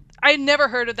 I had never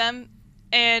heard of them,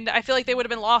 and I feel like they would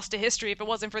have been lost to history if it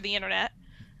wasn't for the internet.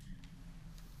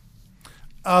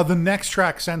 The next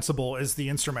track, Sensible, is the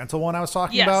instrumental one I was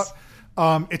talking about.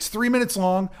 It's 3 minutes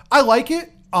long. I like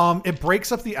it. It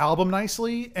breaks up the album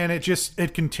nicely, and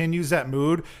it continues that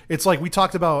mood. It's like we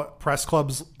talked about Press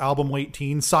Club's album Late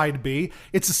Teen, Side B.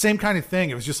 It's the same kind of thing.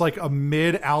 It was just like a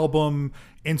mid-album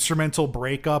instrumental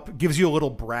breakup. Gives you a little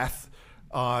breath.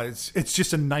 It's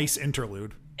just a nice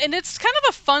interlude. And it's kind of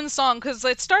a fun song because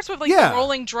it starts with like the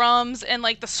rolling drums and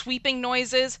like the sweeping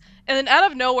noises, and then out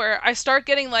of nowhere I start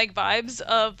getting like vibes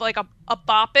of like a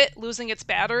Bop It losing its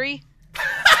battery.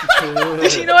 You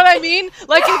know what I mean?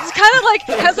 Like it's kind of like,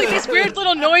 it has like these weird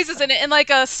little noises in it, and like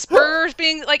a spur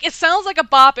being like, it sounds like a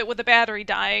Bop It with a battery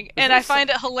dying, and I find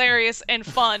it hilarious and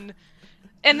fun.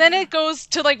 And then it goes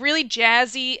to like really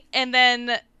jazzy, and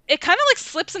then it kind of like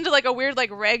slips into like a weird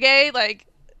like reggae, like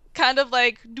kind of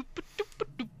like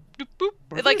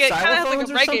like it kind of has like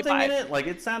a reggae vibe in it. Like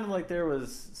it sounded like there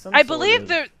was some I believe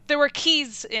there were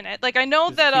keys in it. Like I know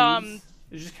that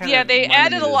they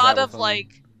added a lot of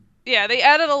like they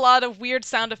added a lot of weird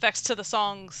sound effects to the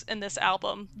songs in this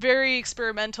album. Very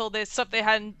experimental. There's stuff they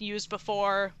hadn't used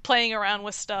before, playing around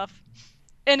with stuff.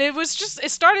 And it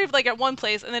started like at one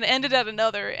place and then ended at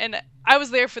another, and I was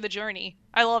there for the journey.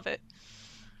 I love it.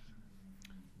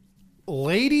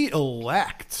 Lady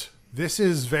Elect. This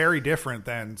is very different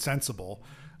than Sensible.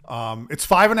 It's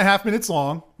 5.5 minutes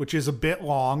long, which is a bit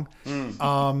long.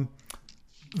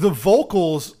 The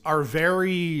vocals are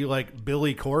very like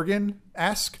Billy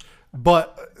Corgan-esque,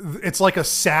 but it's like a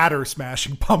sadder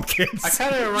Smashing Pumpkins. I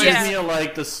kind of reminds me of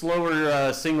like the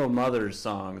slower Single Mothers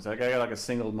songs. Like I got like a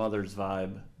Single Mothers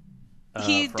vibe.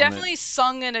 He definitely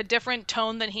sung in a different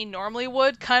tone than he normally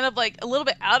would, kind of like a little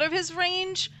bit out of his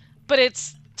range, but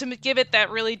it's to give it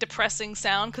that really depressing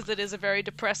sound because it is a very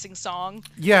depressing song.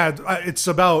 Yeah, it's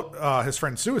about his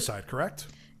friend's suicide, correct?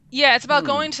 Yeah, it's about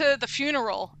going to the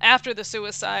funeral after the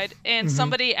suicide and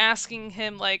somebody asking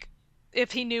him like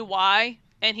if he knew why,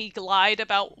 and he lied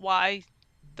about why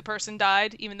the person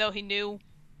died, even though he knew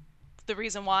the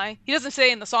reason why. He doesn't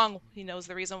say in the song he knows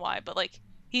the reason why, but like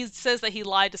he says that he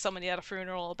lied to somebody at a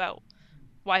funeral about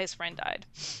why his friend died.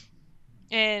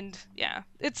 And yeah,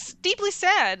 it's deeply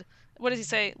sad. What does he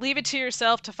say? Leave it to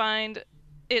yourself to find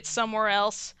it somewhere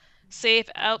else, safe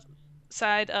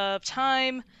outside of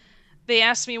time. They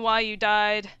asked me why you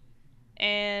died,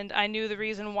 and I knew the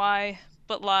reason why,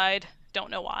 but lied.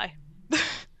 Don't know why.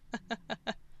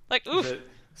 Like, oof.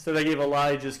 So they gave a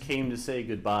lie, just came to say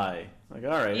goodbye. Like,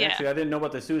 all right. Yeah. Actually, I didn't know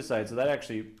about the suicide, so that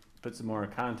actually puts some more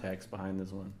context behind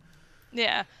this one.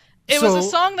 Yeah. It was a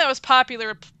song that was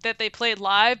popular that they played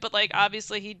live, but like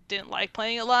obviously he didn't like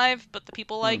playing it live, but the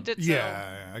people liked it. So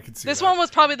yeah, I can see this that. one was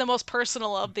probably the most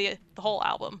personal of the whole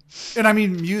album. And I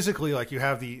mean, musically, like you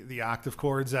have the octave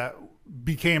chords that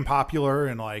became popular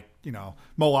in like, you know,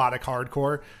 melodic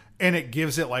hardcore, and it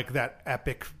gives it like that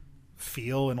epic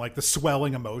feel and like the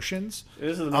swelling emotions.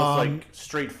 This is the most like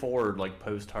straightforward like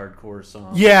post-hardcore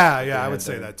song. Yeah, I would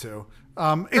say that too.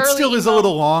 It still is a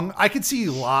little long. I could see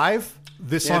live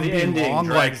this song being long,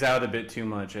 drags out a bit too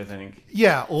much, I think.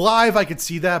 Yeah, live I could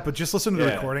see that, but just listen to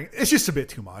the recording, it's just a bit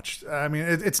too much. I mean,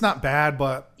 it's not bad,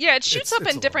 but yeah, it shoots up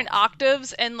in different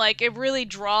octaves, and like it really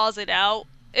draws it out.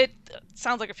 It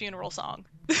sounds like a funeral song.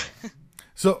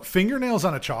 So, Fingernails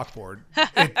on a Chalkboard.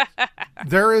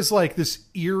 There is like this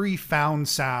eerie found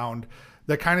sound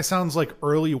that kind of sounds like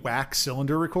early wax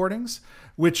cylinder recordings,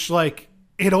 which like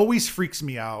it always freaks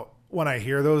me out when I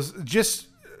hear those. Just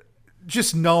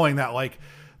knowing that like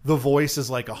the voice is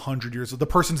like 100 years old. The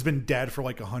person's been dead for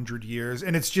like 100 years.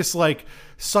 And it's just like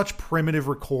such primitive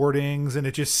recordings. And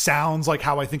it just sounds like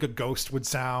how I think a ghost would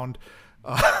sound.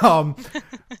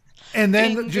 And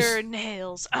then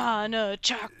fingernails on a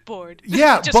chalkboard.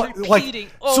 Yeah, just but like,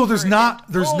 so there's not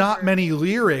over. many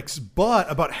lyrics, but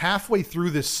about halfway through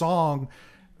this song,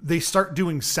 they start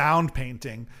doing sound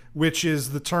painting, which is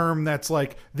the term that's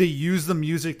like, they use the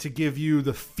music to give you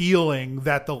the feeling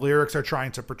that the lyrics are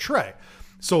trying to portray.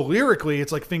 So lyrically,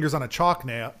 it's like fingernails on a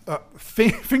chalkboard.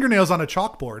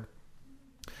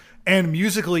 And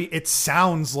musically, it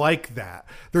sounds like that.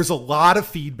 There's a lot of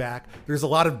feedback. There's a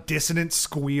lot of dissonant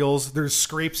squeals. There's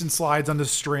scrapes and slides on the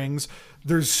strings.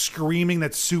 There's screaming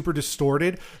that's super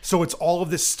distorted. So it's all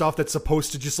of this stuff that's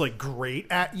supposed to just like grate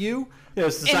at you. Yeah,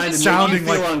 it's designed to sounding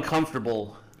make you feel like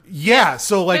uncomfortable. Yeah,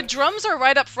 so like the drums are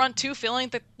right up front too, feeling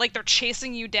that like they're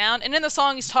chasing you down. And in the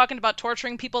song, he's talking about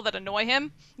torturing people that annoy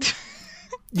him.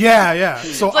 Yeah.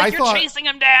 So it's like I thought you're chasing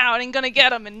them down and gonna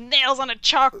get them, and nails on a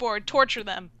chalkboard, torture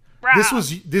them.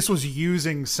 This was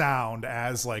using sound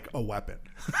as like a weapon.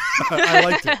 I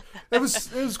liked it. It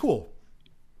was cool.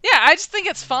 Yeah, I just think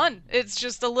it's fun. It's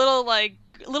just a little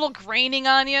graining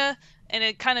on you, and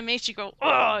it kind of makes you go,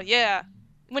 oh yeah.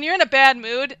 When you're in a bad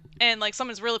mood and like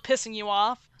someone's really pissing you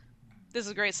off, this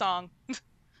is a great song.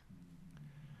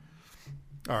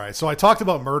 All right, so I talked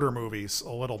about murder movies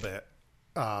a little bit.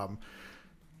 I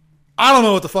don't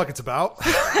know what the fuck it's about.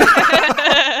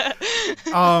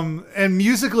 And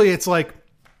musically, it's like,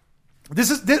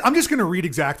 I'm just going to read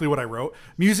exactly what I wrote.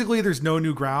 Musically, there's no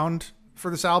new ground for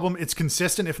this album. It's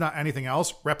consistent, if not anything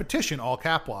else. Repetition, all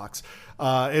cap locks.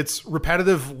 It's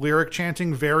repetitive lyric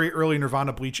chanting, very early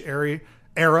Nirvana Bleach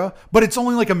era, but it's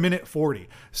only like a minute 40.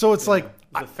 So it's like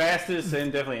the fastest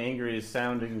and definitely angriest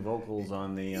sounding vocals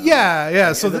on the.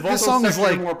 Yeah. So this song is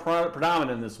like more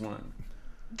predominant in this one.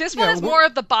 This one is more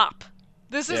of the bop.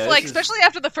 This is like, especially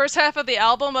after the first half of the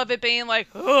album of it being like,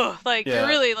 ugh, like you're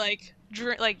really like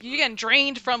you're getting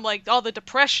drained from like all the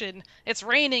depression. It's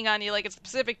raining on you, like it's the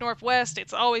Pacific Northwest.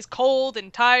 It's always cold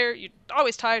and tired. You're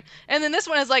always tired. And then this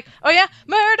one is like, oh yeah,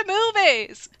 murder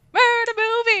movies,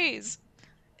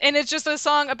 and it's just a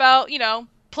song about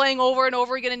playing over and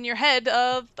over again in your head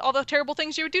of all the terrible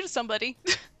things you would do to somebody.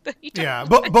 Yeah,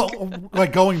 but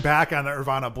like going back on the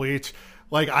Nirvana Bleach.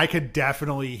 Like, I could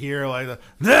definitely hear, like, the,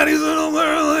 Daddy's little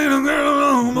girl,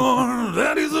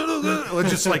 Daddy's little girl.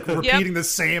 Just, like, repeating the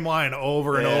same line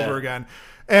over and over again.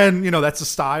 And, that's the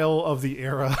style of the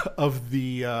era of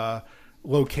the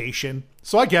location.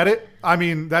 So I get it. I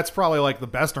mean, that's probably, like, the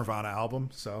best Nirvana album,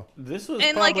 so. This was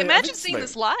and, probably, like, imagine seeing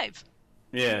this live.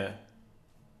 Yeah.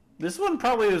 This one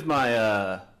probably was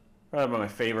my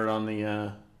favorite on the,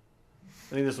 I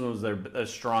think this one was their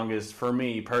strongest for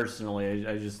me, personally.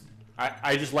 I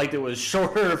just liked it was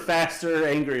shorter, faster,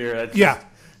 angrier. That's just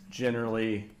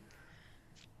generally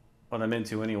what I'm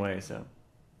into anyway. So.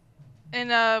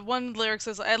 And one lyric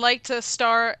says, "I like to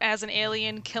star as an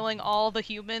alien, killing all the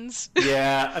humans."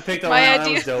 Yeah, I picked up that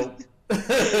was dope.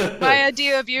 My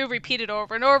idea of you repeated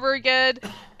over and over again,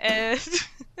 and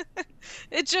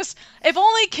it's just if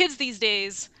only kids these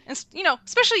days, and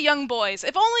especially young boys,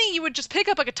 if only you would just pick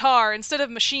up a guitar instead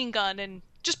of a machine gun and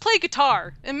just play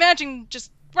guitar. Imagine just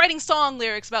writing song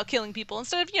lyrics about killing people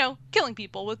instead of, killing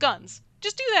people with guns.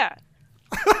 Just do that.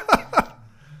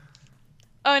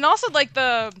 And also, like,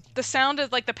 the sound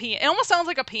is like the piano. It almost sounds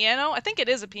like a piano. I think it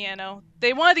is a piano.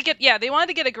 They wanted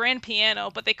to get a grand piano,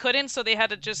 but they couldn't, so they had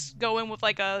to just go in with,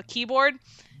 like, a keyboard.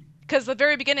 Because the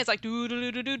very beginning, it's like,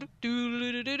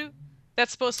 doo-doo-doo-doo-doo-doo-doo-doo-doo.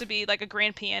 That's supposed to be, like, a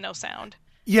grand piano sound.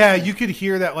 Yeah, you could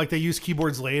hear that, like, they use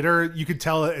keyboards later. You could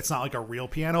tell that it's not, like, a real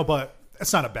piano, but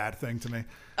it's not a bad thing to me.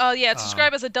 Oh, yeah, it's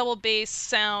described as a double bass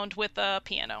sound with a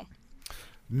piano.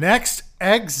 Next,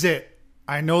 Exit.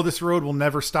 I know this road will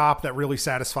never stop. That really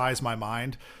satisfies my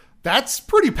mind. That's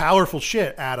pretty powerful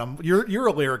shit, Adam. You're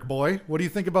a lyric boy. What do you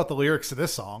think about the lyrics to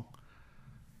this song?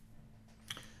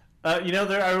 I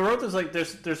wrote this like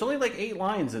there's only like 8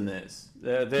 lines in this.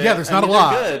 There's not a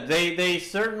lot. Good. They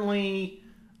certainly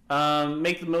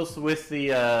make the most with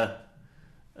the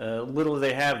little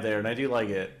they have there, and I do like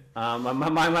it. My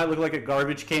mind might look like a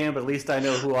garbage can, but at least I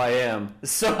know who I am.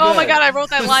 So oh my god, I wrote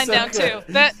that line down good.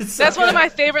 too. That's one of my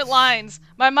favorite lines.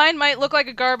 My mind might look like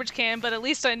a garbage can, but at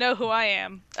least I know who I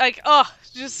am. Like,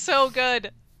 just so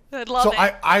good. I love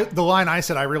it. So the line I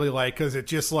said I really like because it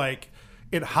just like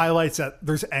it highlights that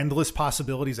there's endless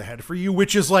possibilities ahead for you,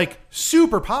 which is like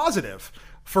super positive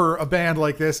for a band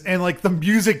like this. And like the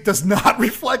music does not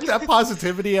reflect that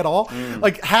positivity at all.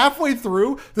 Like halfway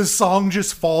through, the song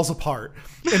just falls apart.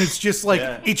 And it's just like,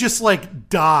 it just like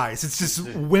dies. It's just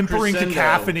whimpering Crescendo.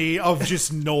 cacophony of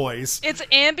just noise. It's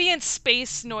ambient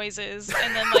space noises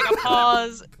and then like a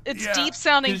pause. It's deep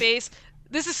sounding bass.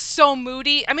 This is so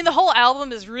moody. I mean, the whole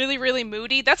album is really, really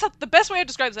moody. That's the best way to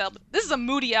describe this album. This is a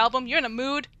moody album. You're in a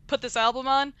mood, put this album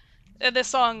on, and this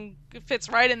song fits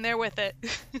right in there with it.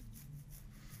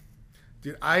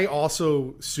 Dude, I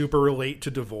also super relate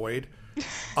to Devoid.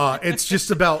 It's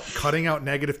just about cutting out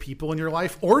negative people in your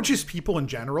life, or just people in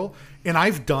general. And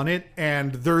I've done it,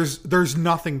 and there's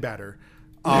nothing better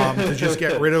to just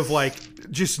get rid of like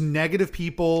just negative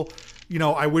people. You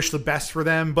know, I wish the best for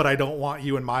them, but I don't want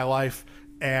you in my life.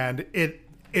 And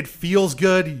it feels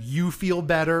good. You feel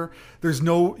better.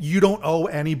 You don't owe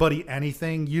anybody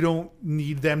anything. You don't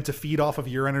need them to feed off of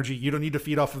your energy. You don't need to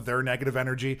feed off of their negative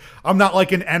energy. I'm not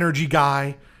like an energy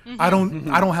guy. I don't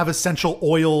have essential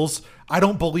oils. I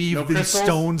don't believe these crystals?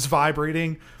 stones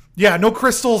vibrating. Yeah, no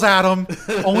crystals, Adam.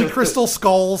 Only crystal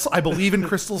skulls. I believe in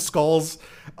crystal skulls.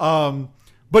 But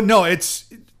no, it's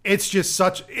just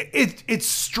it's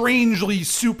strangely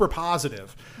super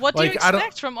positive. What do you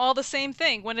expect from all the same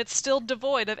thing when it's still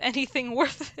devoid of anything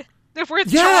worth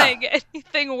trying,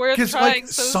 anything worth Because trying? like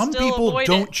So some still people avoid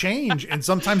don't it. change, and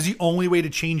sometimes the only way to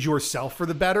change yourself for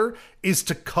the better is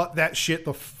to cut that shit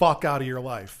the fuck out of your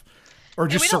life, or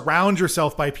just surround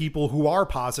yourself by people who are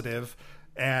positive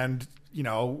and you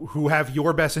know who have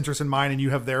your best interest in mind, and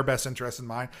you have their best interest in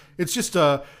mind. It's just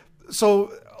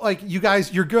so like you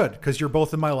guys, you're good because you're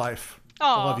both in my life.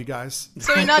 I love you guys.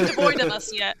 So you're not devoid of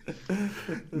us yet.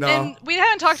 No. And we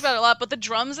haven't talked about it a lot, but the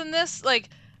drums in this, like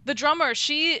the drummer,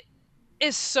 she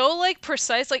is so like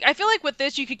precise. Like I feel like with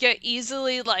this you could get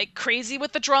easily like crazy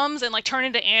with the drums and like turn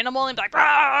into animal and be like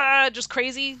rah, just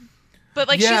crazy. But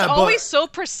like she's always so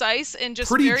precise and just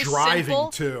pretty very driving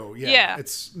simple. too. Yeah,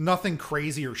 it's nothing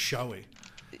crazy or showy.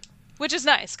 Which is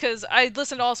nice because I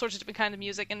listen to all sorts of different kind of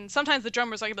music, and sometimes the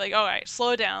drummers like be like, "All right,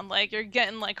 slow down, like you're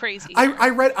getting like crazy."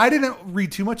 I didn't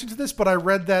read too much into this, but I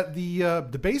read that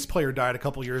the bass player died a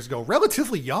couple years ago,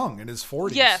 relatively young, in his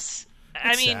 40s. Yes,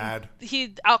 I mean, sad.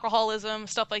 he alcoholism,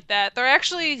 stuff like that. They're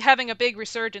actually having a big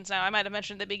resurgence now. I might have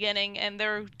mentioned at the beginning, and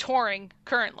they're touring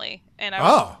currently. And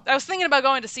I was thinking about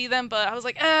going to see them, but I was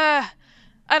like, I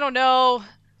don't know.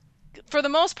 For the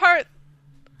most part.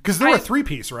 Because they're a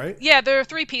three-piece, right? Yeah, they're a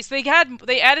three-piece. They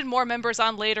added more members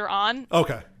on later on.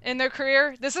 Okay. In their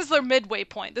career. This is their midway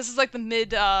point. This is like the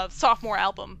mid sophomore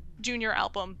album, junior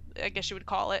album, I guess you would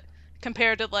call it,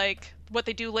 compared to like what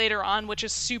they do later on, which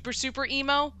is super super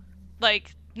emo.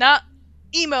 Like not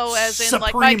emo as in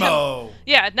Supremo.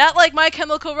 like not like My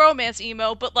Chemical Romance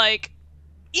emo, but like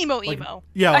emo.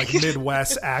 Yeah, like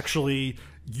Midwest. Actually,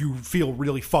 you feel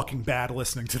really fucking bad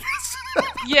listening to this.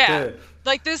 Yeah,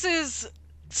 like this is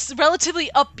relatively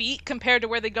upbeat compared to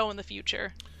where they go in the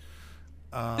future.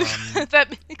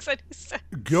 That makes any sense.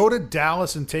 Go to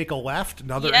Dallas and Take a Left,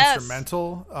 another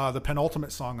instrumental, the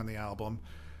penultimate song on the album.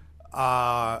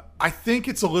 I think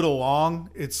it's a little long.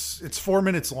 It's 4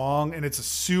 minutes long, and it's a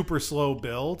super slow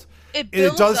build. It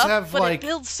builds it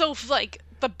builds so like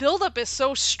the buildup is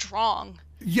so strong.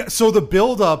 Yeah, so the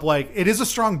build-up, like, it is a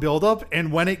strong build-up,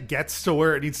 and when it gets to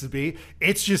where it needs to be,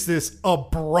 it's just this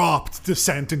abrupt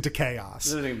descent into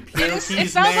chaos. Piano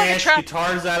keys mash,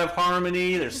 guitars out of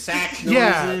harmony, there's sax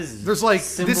noises. Yeah, there's like,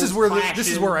 this is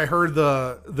where I heard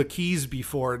the keys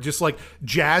before, just like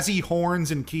jazzy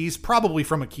horns and keys, probably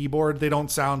from a keyboard. They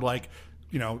don't sound like,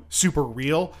 you know, super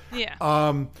real. Yeah.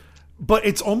 But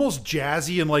it's almost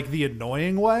jazzy in like the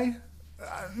annoying way.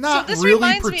 Not so this really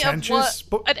reminds pretentious, me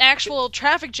of what an actual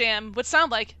traffic jam would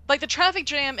sound like the traffic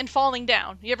jam in Falling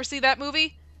Down. You ever see that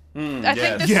movie? I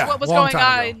think this is what was going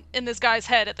on in this guy's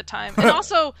head at the time. And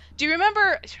also, do you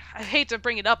remember, I hate to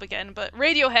bring it up again, but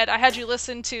Radiohead, I had you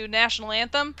listen to National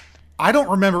Anthem. I don't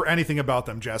remember anything about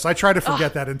them, Jess. I try to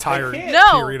forget that entire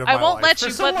period of my life. I won't let you,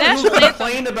 but National Anthem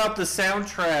complained about the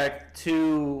soundtrack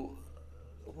to,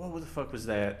 what the fuck was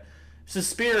that?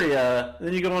 Suspiria,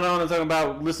 then you're going on and talking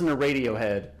about listening to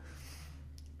Radiohead.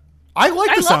 I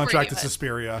like the soundtrack to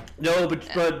Suspiria. No,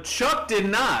 but Chuck did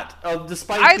not,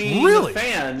 despite being a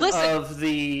fan of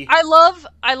the... I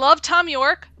love Tom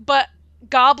York, but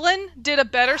Goblin did a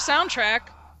better soundtrack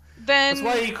than... That's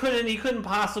why he couldn't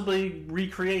possibly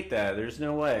recreate that. There's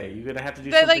no way. You're going to have to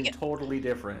do something totally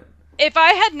different. If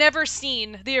I had never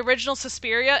seen the original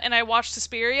Suspiria and I watched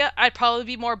Suspiria, I'd probably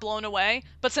be more blown away.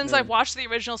 But since I've watched the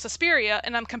original Suspiria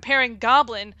and I'm comparing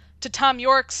Goblin to Tom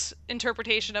York's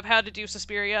interpretation of how to do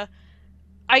Suspiria,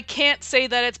 I can't say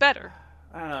that it's better.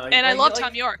 I don't know, And I love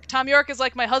Tom York. Tom York is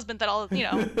like my husband that I'll, my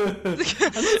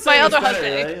other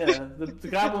husband. Yeah, the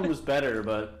Goblin was better,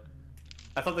 but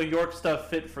I thought the York stuff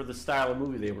fit for the style of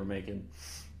movie they were making.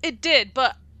 It did,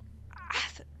 but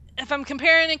if I'm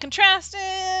comparing and contrasting,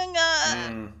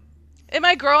 it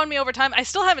might grow on me over time. I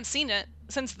still haven't seen it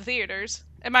since the theaters.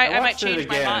 I might change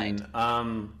my mind.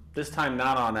 This time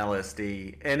not on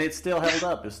LSD, and it still held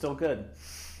up. It's still good.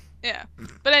 Yeah.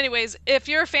 But anyways, if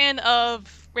you're a fan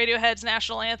of Radiohead's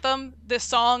National Anthem, this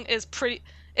song is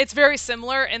it's very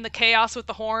similar in the chaos with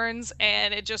the horns,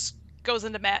 and it just goes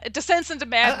into it descends into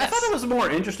madness. I thought it was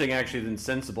more interesting actually than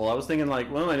sensible. I was thinking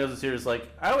like one of my notes here is like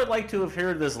I would like to have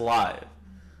heard this live,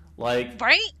 like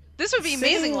right. This would be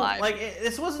amazing live. Like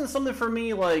this wasn't something for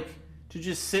me like to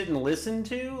just sit and listen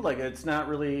to. Like it's not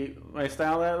really my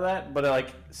style of that. But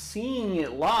like seeing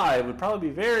it live would probably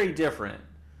be very different.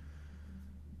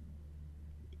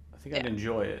 I think I'd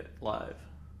enjoy it live.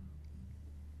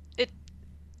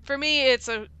 For me, it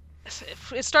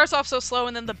starts off so slow,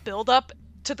 and then the build up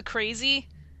to the crazy,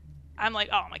 I'm like,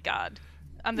 oh my god,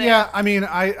 I'm there. Yeah, I mean,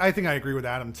 I think I agree with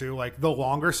Adam too. Like the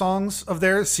longer songs of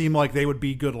theirs seem like they would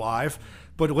be good live,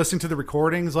 but listening to the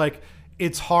recordings, like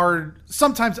it's hard.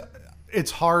 Sometimes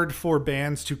it's hard for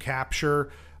bands to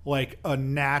capture like a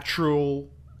natural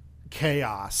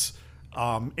chaos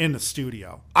in the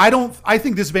studio. I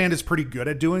think this band is pretty good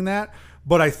at doing that,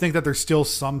 but I think that there's still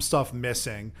some stuff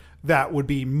missing that would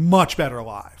be much better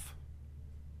live.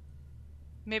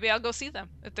 Maybe I'll go see them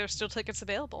if there's still tickets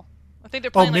available. I think they're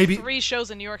playing like 3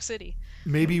 shows in New York City.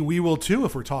 Maybe we will too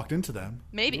if we're talked into them.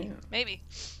 Maybe.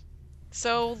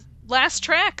 So last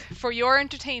track for your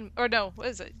entertainment, or no, what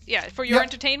is it? Yeah, for your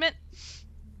entertainment. Yeah.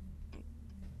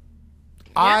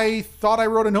 I thought I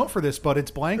wrote a note for this, but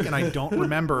it's blank and I don't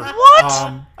remember.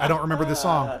 What? I don't remember the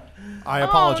song. I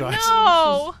apologize.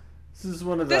 Oh, no. This is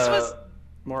one of the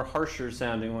more harsher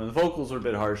sounding ones. The vocals were a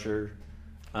bit harsher.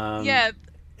 Yeah,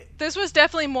 this was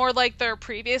definitely more like their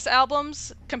previous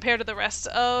albums compared to the rest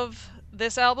of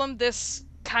this album. This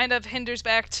kind of hinders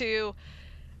back to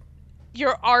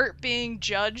your art being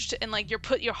judged, and like you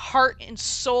put your heart and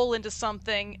soul into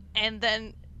something, and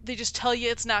then they just tell you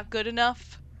it's not good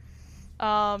enough.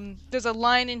 There's a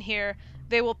line in here.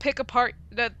 They will pick apart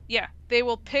that. Yeah, they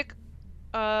will pick.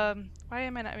 Why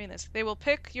am I not reading this? They will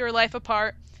pick your life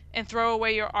apart and throw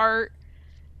away your art.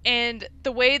 And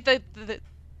the way the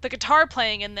guitar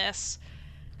playing in this,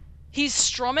 he's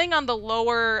strumming on the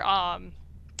lower, I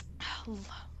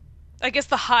guess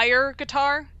the higher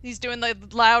guitar. He's doing the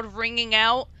loud ringing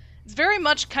out. It's very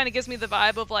much kind of gives me the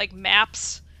vibe of like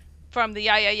Maps from the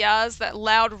Yeah Yeah Yeahs, that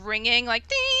loud ringing, like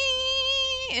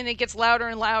ding, and it gets louder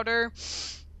and louder.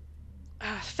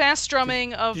 Fast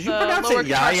strumming of the lower guitar. Did you pronounce it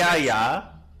Yeah Yeah Yeah?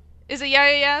 Is it Yeah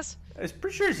Yeah Yeahs? I'm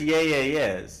pretty sure it's Yeah Yeah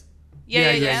Yeahs.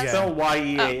 Yeah Yeah Yeahs? Spelled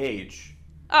Y-E-A-H.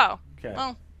 Oh. Okay.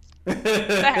 Well,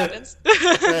 that happens.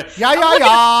 Yeah, yeah, yeah.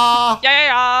 Yeah, yeah, yeah.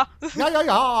 Yeah, yeah,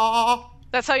 yeah.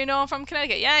 That's how you know I'm from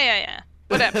Connecticut. Yeah, yeah, yeah.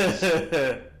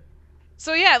 Whatever.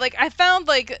 So yeah, like I found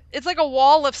like it's like a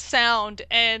wall of sound,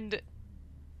 and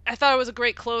I thought it was a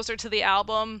great closer to the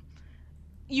album.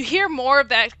 You hear more of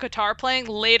that guitar playing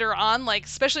later on, like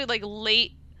especially like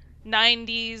late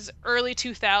 90s, early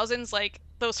 2000s, like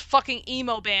those fucking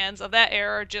emo bands of that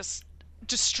era just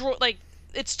destroy, like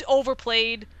it's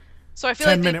overplayed. So I feel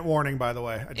 10-minute warning, by the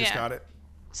way. I just got it.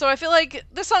 So I feel like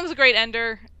this song's a great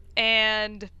ender,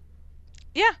 and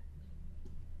yeah,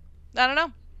 I don't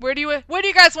know. Where do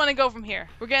you guys want to go from here?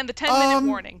 We're getting the 10-minute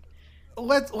warning.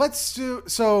 Let's do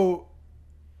so.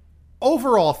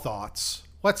 Overall thoughts.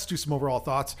 Let's do some overall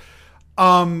thoughts.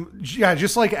 Yeah,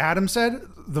 just like Adam said,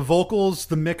 the vocals,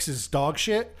 the mix is dog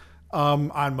shit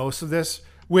on most of this,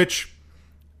 which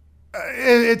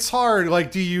it's hard.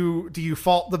 Like, do you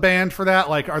fault the band for that?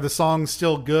 Like, are the songs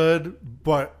still good?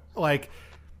 But like,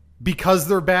 because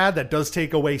they're bad, that does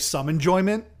take away some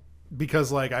enjoyment.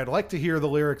 Because like, I'd like to hear the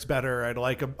lyrics better. I'd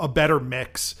like a better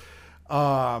mix.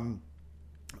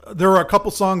 There were a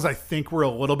couple songs I think were a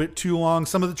little bit too long.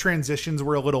 Some of the transitions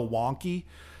were a little wonky.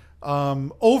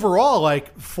 Overall,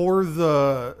 like for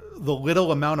the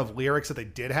little amount of lyrics that they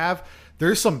did have,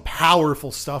 there's some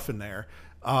powerful stuff in there.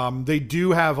 They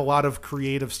do have a lot of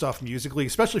creative stuff musically,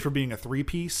 especially for being a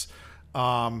 3-piece.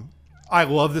 I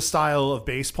love the style of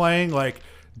bass playing. Like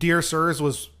Dear Sirs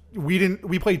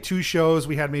we played 2 shows.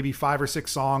 We had maybe 5 or 6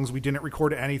 songs. We didn't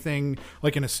record anything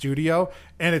like in a studio,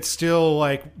 and it's still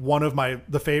like one of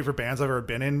the favorite bands I've ever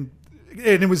been in.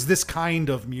 And it was this kind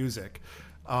of music,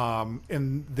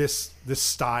 in this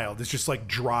style, this just like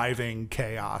driving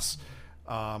chaos.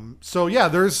 So yeah,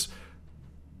 there's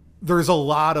a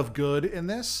lot of good in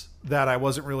this that I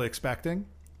wasn't really expecting.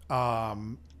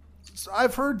 So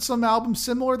I've heard some albums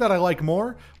similar that I like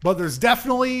more, but there's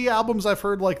definitely albums I've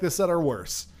heard like this that are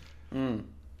worse. I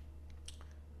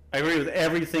agree with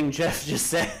everything Jeff just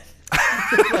said.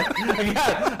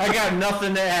 I got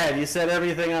nothing to add. You said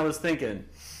everything I was thinking.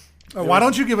 Why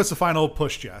don't you give us a final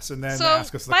push, Jess, and then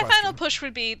ask us the question? My final push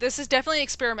would be, this is definitely an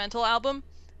experimental album.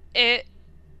 It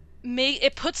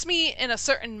puts me in a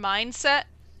certain mindset.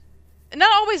 And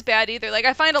not always bad either. Like,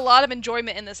 I find a lot of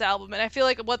enjoyment in this album, and I feel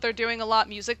like what they're doing a lot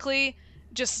musically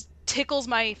just tickles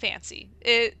my fancy.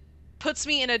 It puts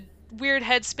me in a weird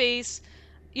headspace.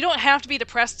 You don't have to be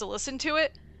depressed to listen to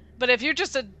it, but if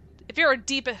you're a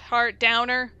deep at heart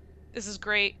downer, this is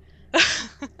great.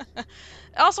 It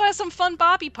also has some fun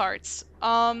boppy parts.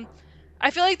 I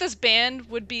feel like this band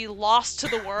would be lost to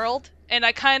the world, and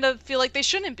I kind of feel like they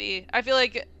shouldn't be. I feel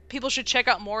like people should check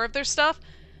out more of their stuff.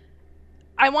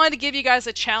 I wanted to give you guys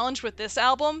a challenge with this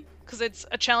album, because it's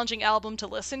a challenging album to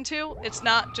listen to. It's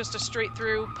not just a straight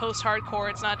through post-hardcore,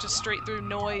 it's not just straight through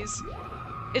noise.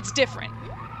 It's different.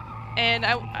 And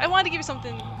I wanted to give you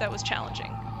something that was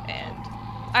challenging. And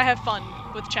I have fun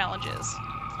with challenges,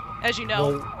 as you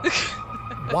know. Well,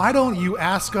 why don't you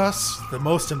ask us the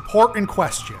most important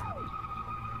question?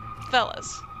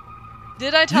 Fellas,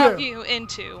 did I talk you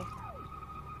into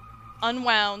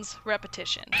Unwound's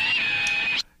repetition?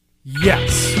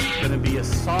 Yes. It's gonna be a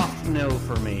soft no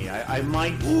for me. I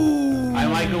might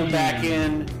go back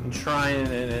in and try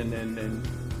and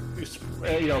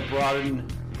broaden,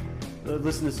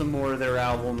 listen to some more of their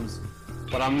albums,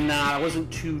 but I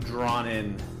wasn't too drawn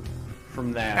in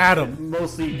from that. Adam, it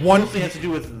mostly has to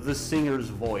do with the singer's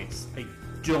voice. I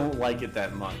don't like it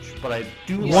that much, but I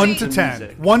do like 1 to the 10.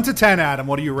 music. 1 to 10, Adam.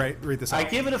 What do you rate this I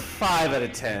album? give it a 5 out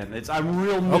of 10. I'm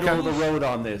real middle of the road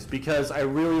on this because I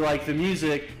really like the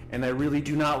music and I really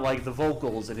do not like the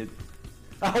vocals, and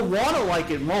I want to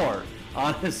like it more,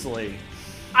 honestly.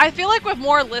 I feel like with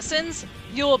more listens,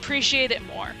 you'll appreciate it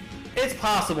more. It's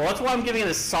possible. That's why I'm giving it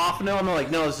a soft no. I'm not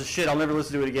like, no, this is shit. I'll never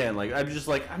listen to it again. Like, I'm just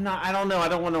like, I don't know. I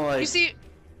don't want to like. You see,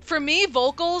 for me,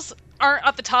 vocals aren't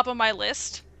at the top of my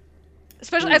list.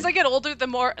 Especially as I get older,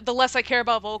 the less I care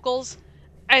about vocals.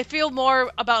 I feel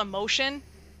more about emotion.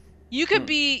 You could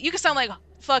sound like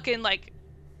fucking like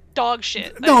dog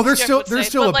shit. No, there's Jeff still would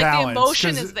say, a but, like, balance. the emotion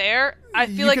is there. I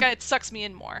feel like it sucks me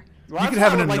in more. Well, you could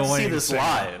have an I would like to see annoying this singer.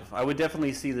 live. I would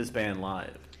definitely see this band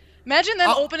live. Imagine them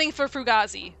opening for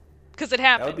Fugazi, because it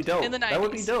happened That would be dope. in the 90s. That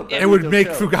would be dope. Yeah. It would make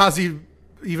Fugazi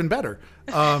even better.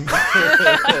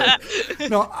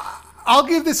 No, I'll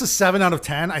give this a 7 out of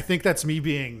 10. I think that's me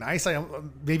being nice. I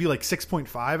maybe like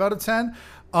 6.5 out of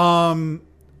 10.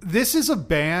 This is a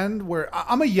band where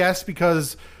I'm a yes,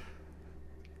 because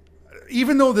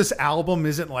even though this album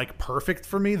isn't like perfect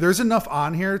for me, there's enough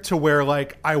on here to where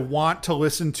like I want to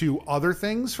listen to other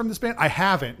things from this band. I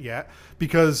haven't yet,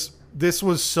 because this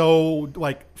was so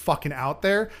like fucking out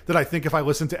there that I think if I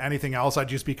listened to anything else, I'd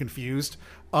just be confused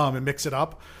and mix it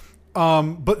up.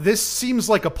 But this seems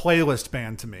like a playlist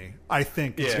band to me. I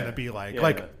think it's going to be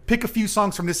like pick a few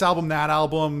songs from this album, that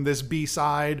album, this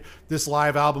B-side, this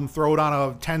live album, throw it on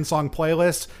a 10-song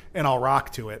playlist, and I'll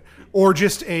rock to it. Or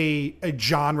just a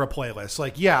genre playlist.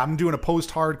 Like, yeah, I'm doing a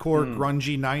post-hardcore,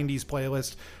 grungy 90s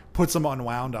playlist. Put some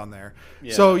Unwound on there.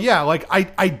 Yeah. So, yeah, like,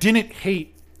 I didn't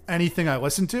hate anything I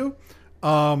listened to.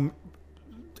 And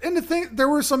there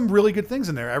were some really good things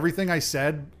in there. Everything I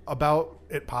said about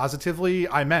it positively,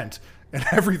 I meant. And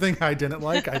everything I didn't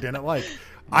like, I didn't like.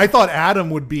 I thought Adam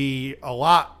would be a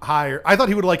lot higher. I thought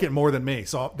he would like it more than me.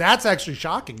 So that's actually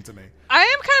shocking to me. I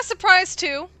am kind of surprised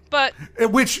too, but...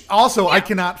 Which also, I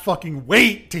cannot fucking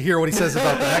wait to hear what he says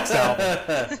about the next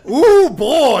album. Ooh,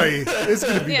 boy. It's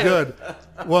going to be good.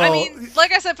 Well, I mean,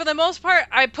 like I said, for the most part,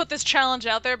 I put this challenge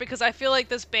out there because I feel like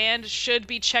this band should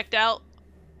be checked out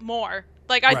more.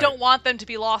 Like, I don't want them to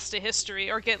be lost to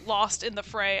history or get lost in the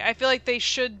fray. I feel like they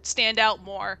should stand out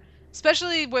more,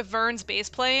 especially with Vern's bass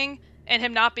playing and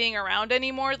him not being around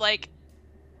anymore. Like,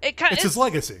 it's his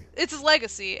legacy. It's his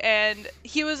legacy, and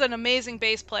he was an amazing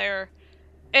bass player.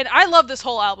 And I love this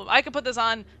whole album. I could put this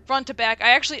on front to back. I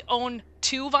actually own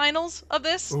 2 vinyls of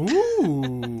this. Ooh. 2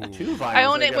 vinyls. I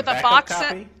own it with a box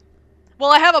set.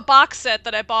 Well, I have a box set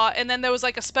that I bought, and then there was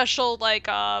like a special like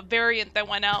variant that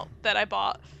went out that I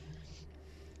bought.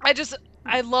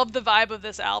 I love the vibe of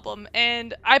this album,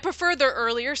 and I prefer their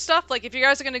earlier stuff. Like, if you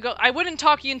guys are going to go... I wouldn't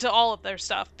talk you into all of their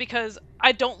stuff, because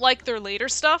I don't like their later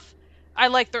stuff. I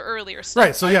like their earlier stuff.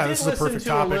 Right, so yeah, this is a perfect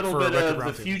topic for a record of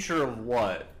round the future of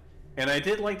what? And I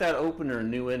did like that opener,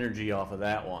 New Energy, off of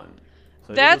that one.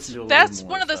 So that's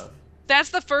one of the... That's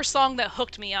the first song that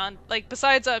hooked me on. Like,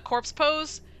 besides Corpse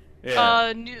Pose,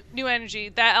 Yeah. New Energy.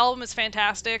 That album is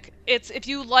fantastic. It's if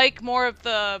you like more of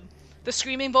the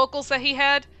screaming vocals that he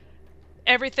had,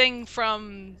 everything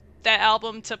from that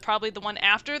album to probably the one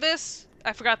after this,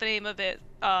 I forgot the name of it.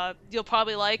 You'll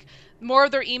probably like more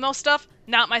of their emo stuff.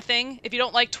 Not my thing. If you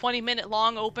don't like 20-minute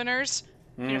long openers,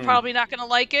 you're probably not gonna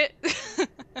like it.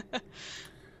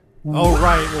 All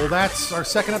right, well, that's our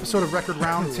second episode of Record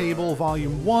Roundtable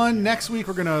Volume 1. Next week,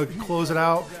 we're going to close it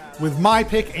out with my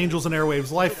pick, Angels and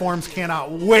Airwaves Lifeforms.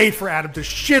 Cannot wait for Adam to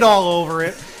shit all over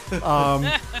it.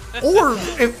 Or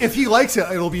if he likes it,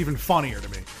 it'll be even funnier to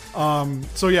me.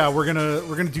 So yeah, we're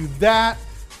gonna do that.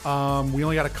 We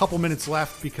only got a couple minutes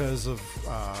left because of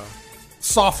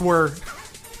software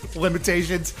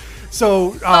limitations.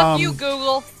 So Fuck you,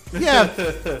 Google. Yeah,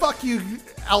 fuck you,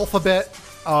 Alphabet.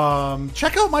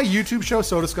 Check out my YouTube show,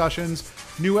 So Discussions.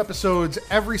 New episodes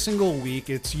every single week.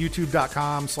 It's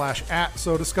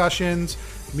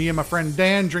youtube.com/@SoDiscussions. Me and my friend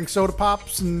Dan drink soda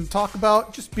pops and talk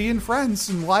about just being friends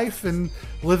and life and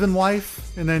living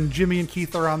life. And then Jimmy and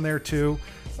Keith are on there too.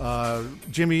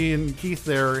 Jimmy and Keith,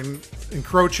 they're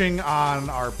encroaching on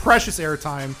our precious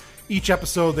airtime. Each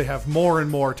episode, they have more and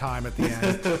more time at the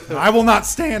end. And I will not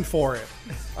stand for it.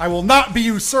 I will not be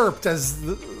usurped as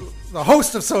the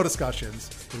host of So Discussions.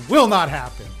 It will not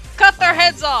happen. Cut their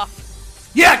heads off.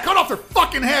 Yeah, cut off their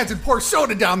fucking heads and pour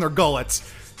soda down their gullets.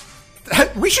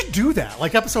 We should do that.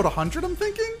 Like episode 100, I'm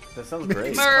thinking? That sounds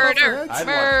great. Murder. I'd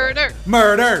Murder.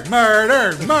 Murder,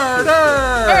 murder,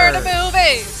 murder. Murder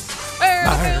movies.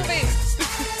 Murder movies.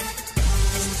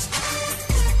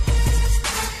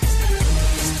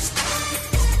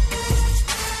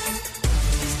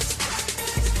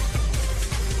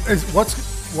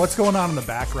 What's going on in the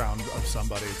background of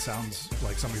somebody? It sounds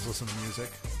like somebody's listening to music.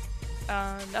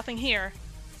 Nothing here.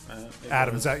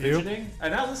 Adam, is that you? Fidgeting?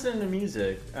 I'm not listening to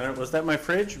music. Was that my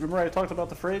fridge? Remember I talked about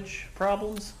the fridge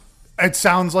problems? It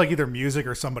sounds like either music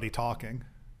or somebody talking.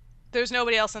 There's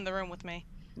nobody else in the room with me.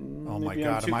 Oh my Maybe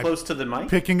god, I'm too close to the mic?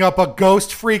 picking up a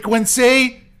ghost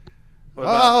frequency? What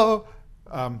about,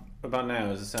 What about now?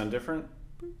 Does it sound different?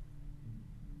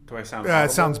 Do I sound it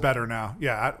audible? sounds better now.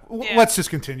 Yeah, Yeah. let's just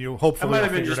continue. I Hopefully might I'll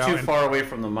have been figure just it too out. far away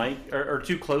from the mic, or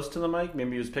too close to the mic.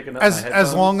 Maybe he was picking up my As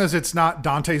headphones. long as it's not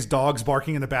Dante's dogs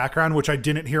barking in the background, which I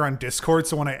didn't hear on Discord,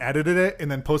 so when I edited it and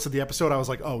then posted the episode, I was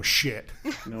like, oh shit.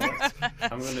 You know what?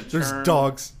 I'm going to turn... There's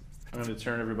dogs. I'm going to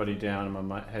turn everybody down on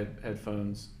my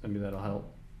headphones. Maybe that'll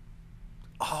help.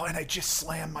 Oh, and I just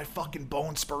slammed my fucking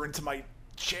bone spur into my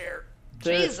chair.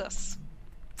 Jesus.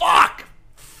 Fuck!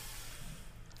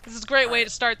 This is a great way to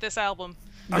start this album.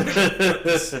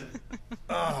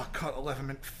 Oh, cut 11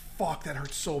 minutes. Fuck, that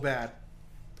hurts so bad.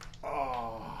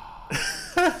 Oh.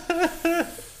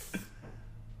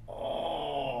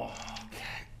 Oh.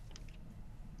 Okay.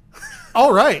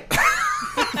 All right.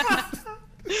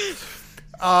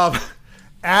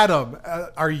 Adam,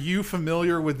 are you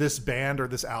familiar with this band or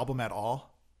this album at all?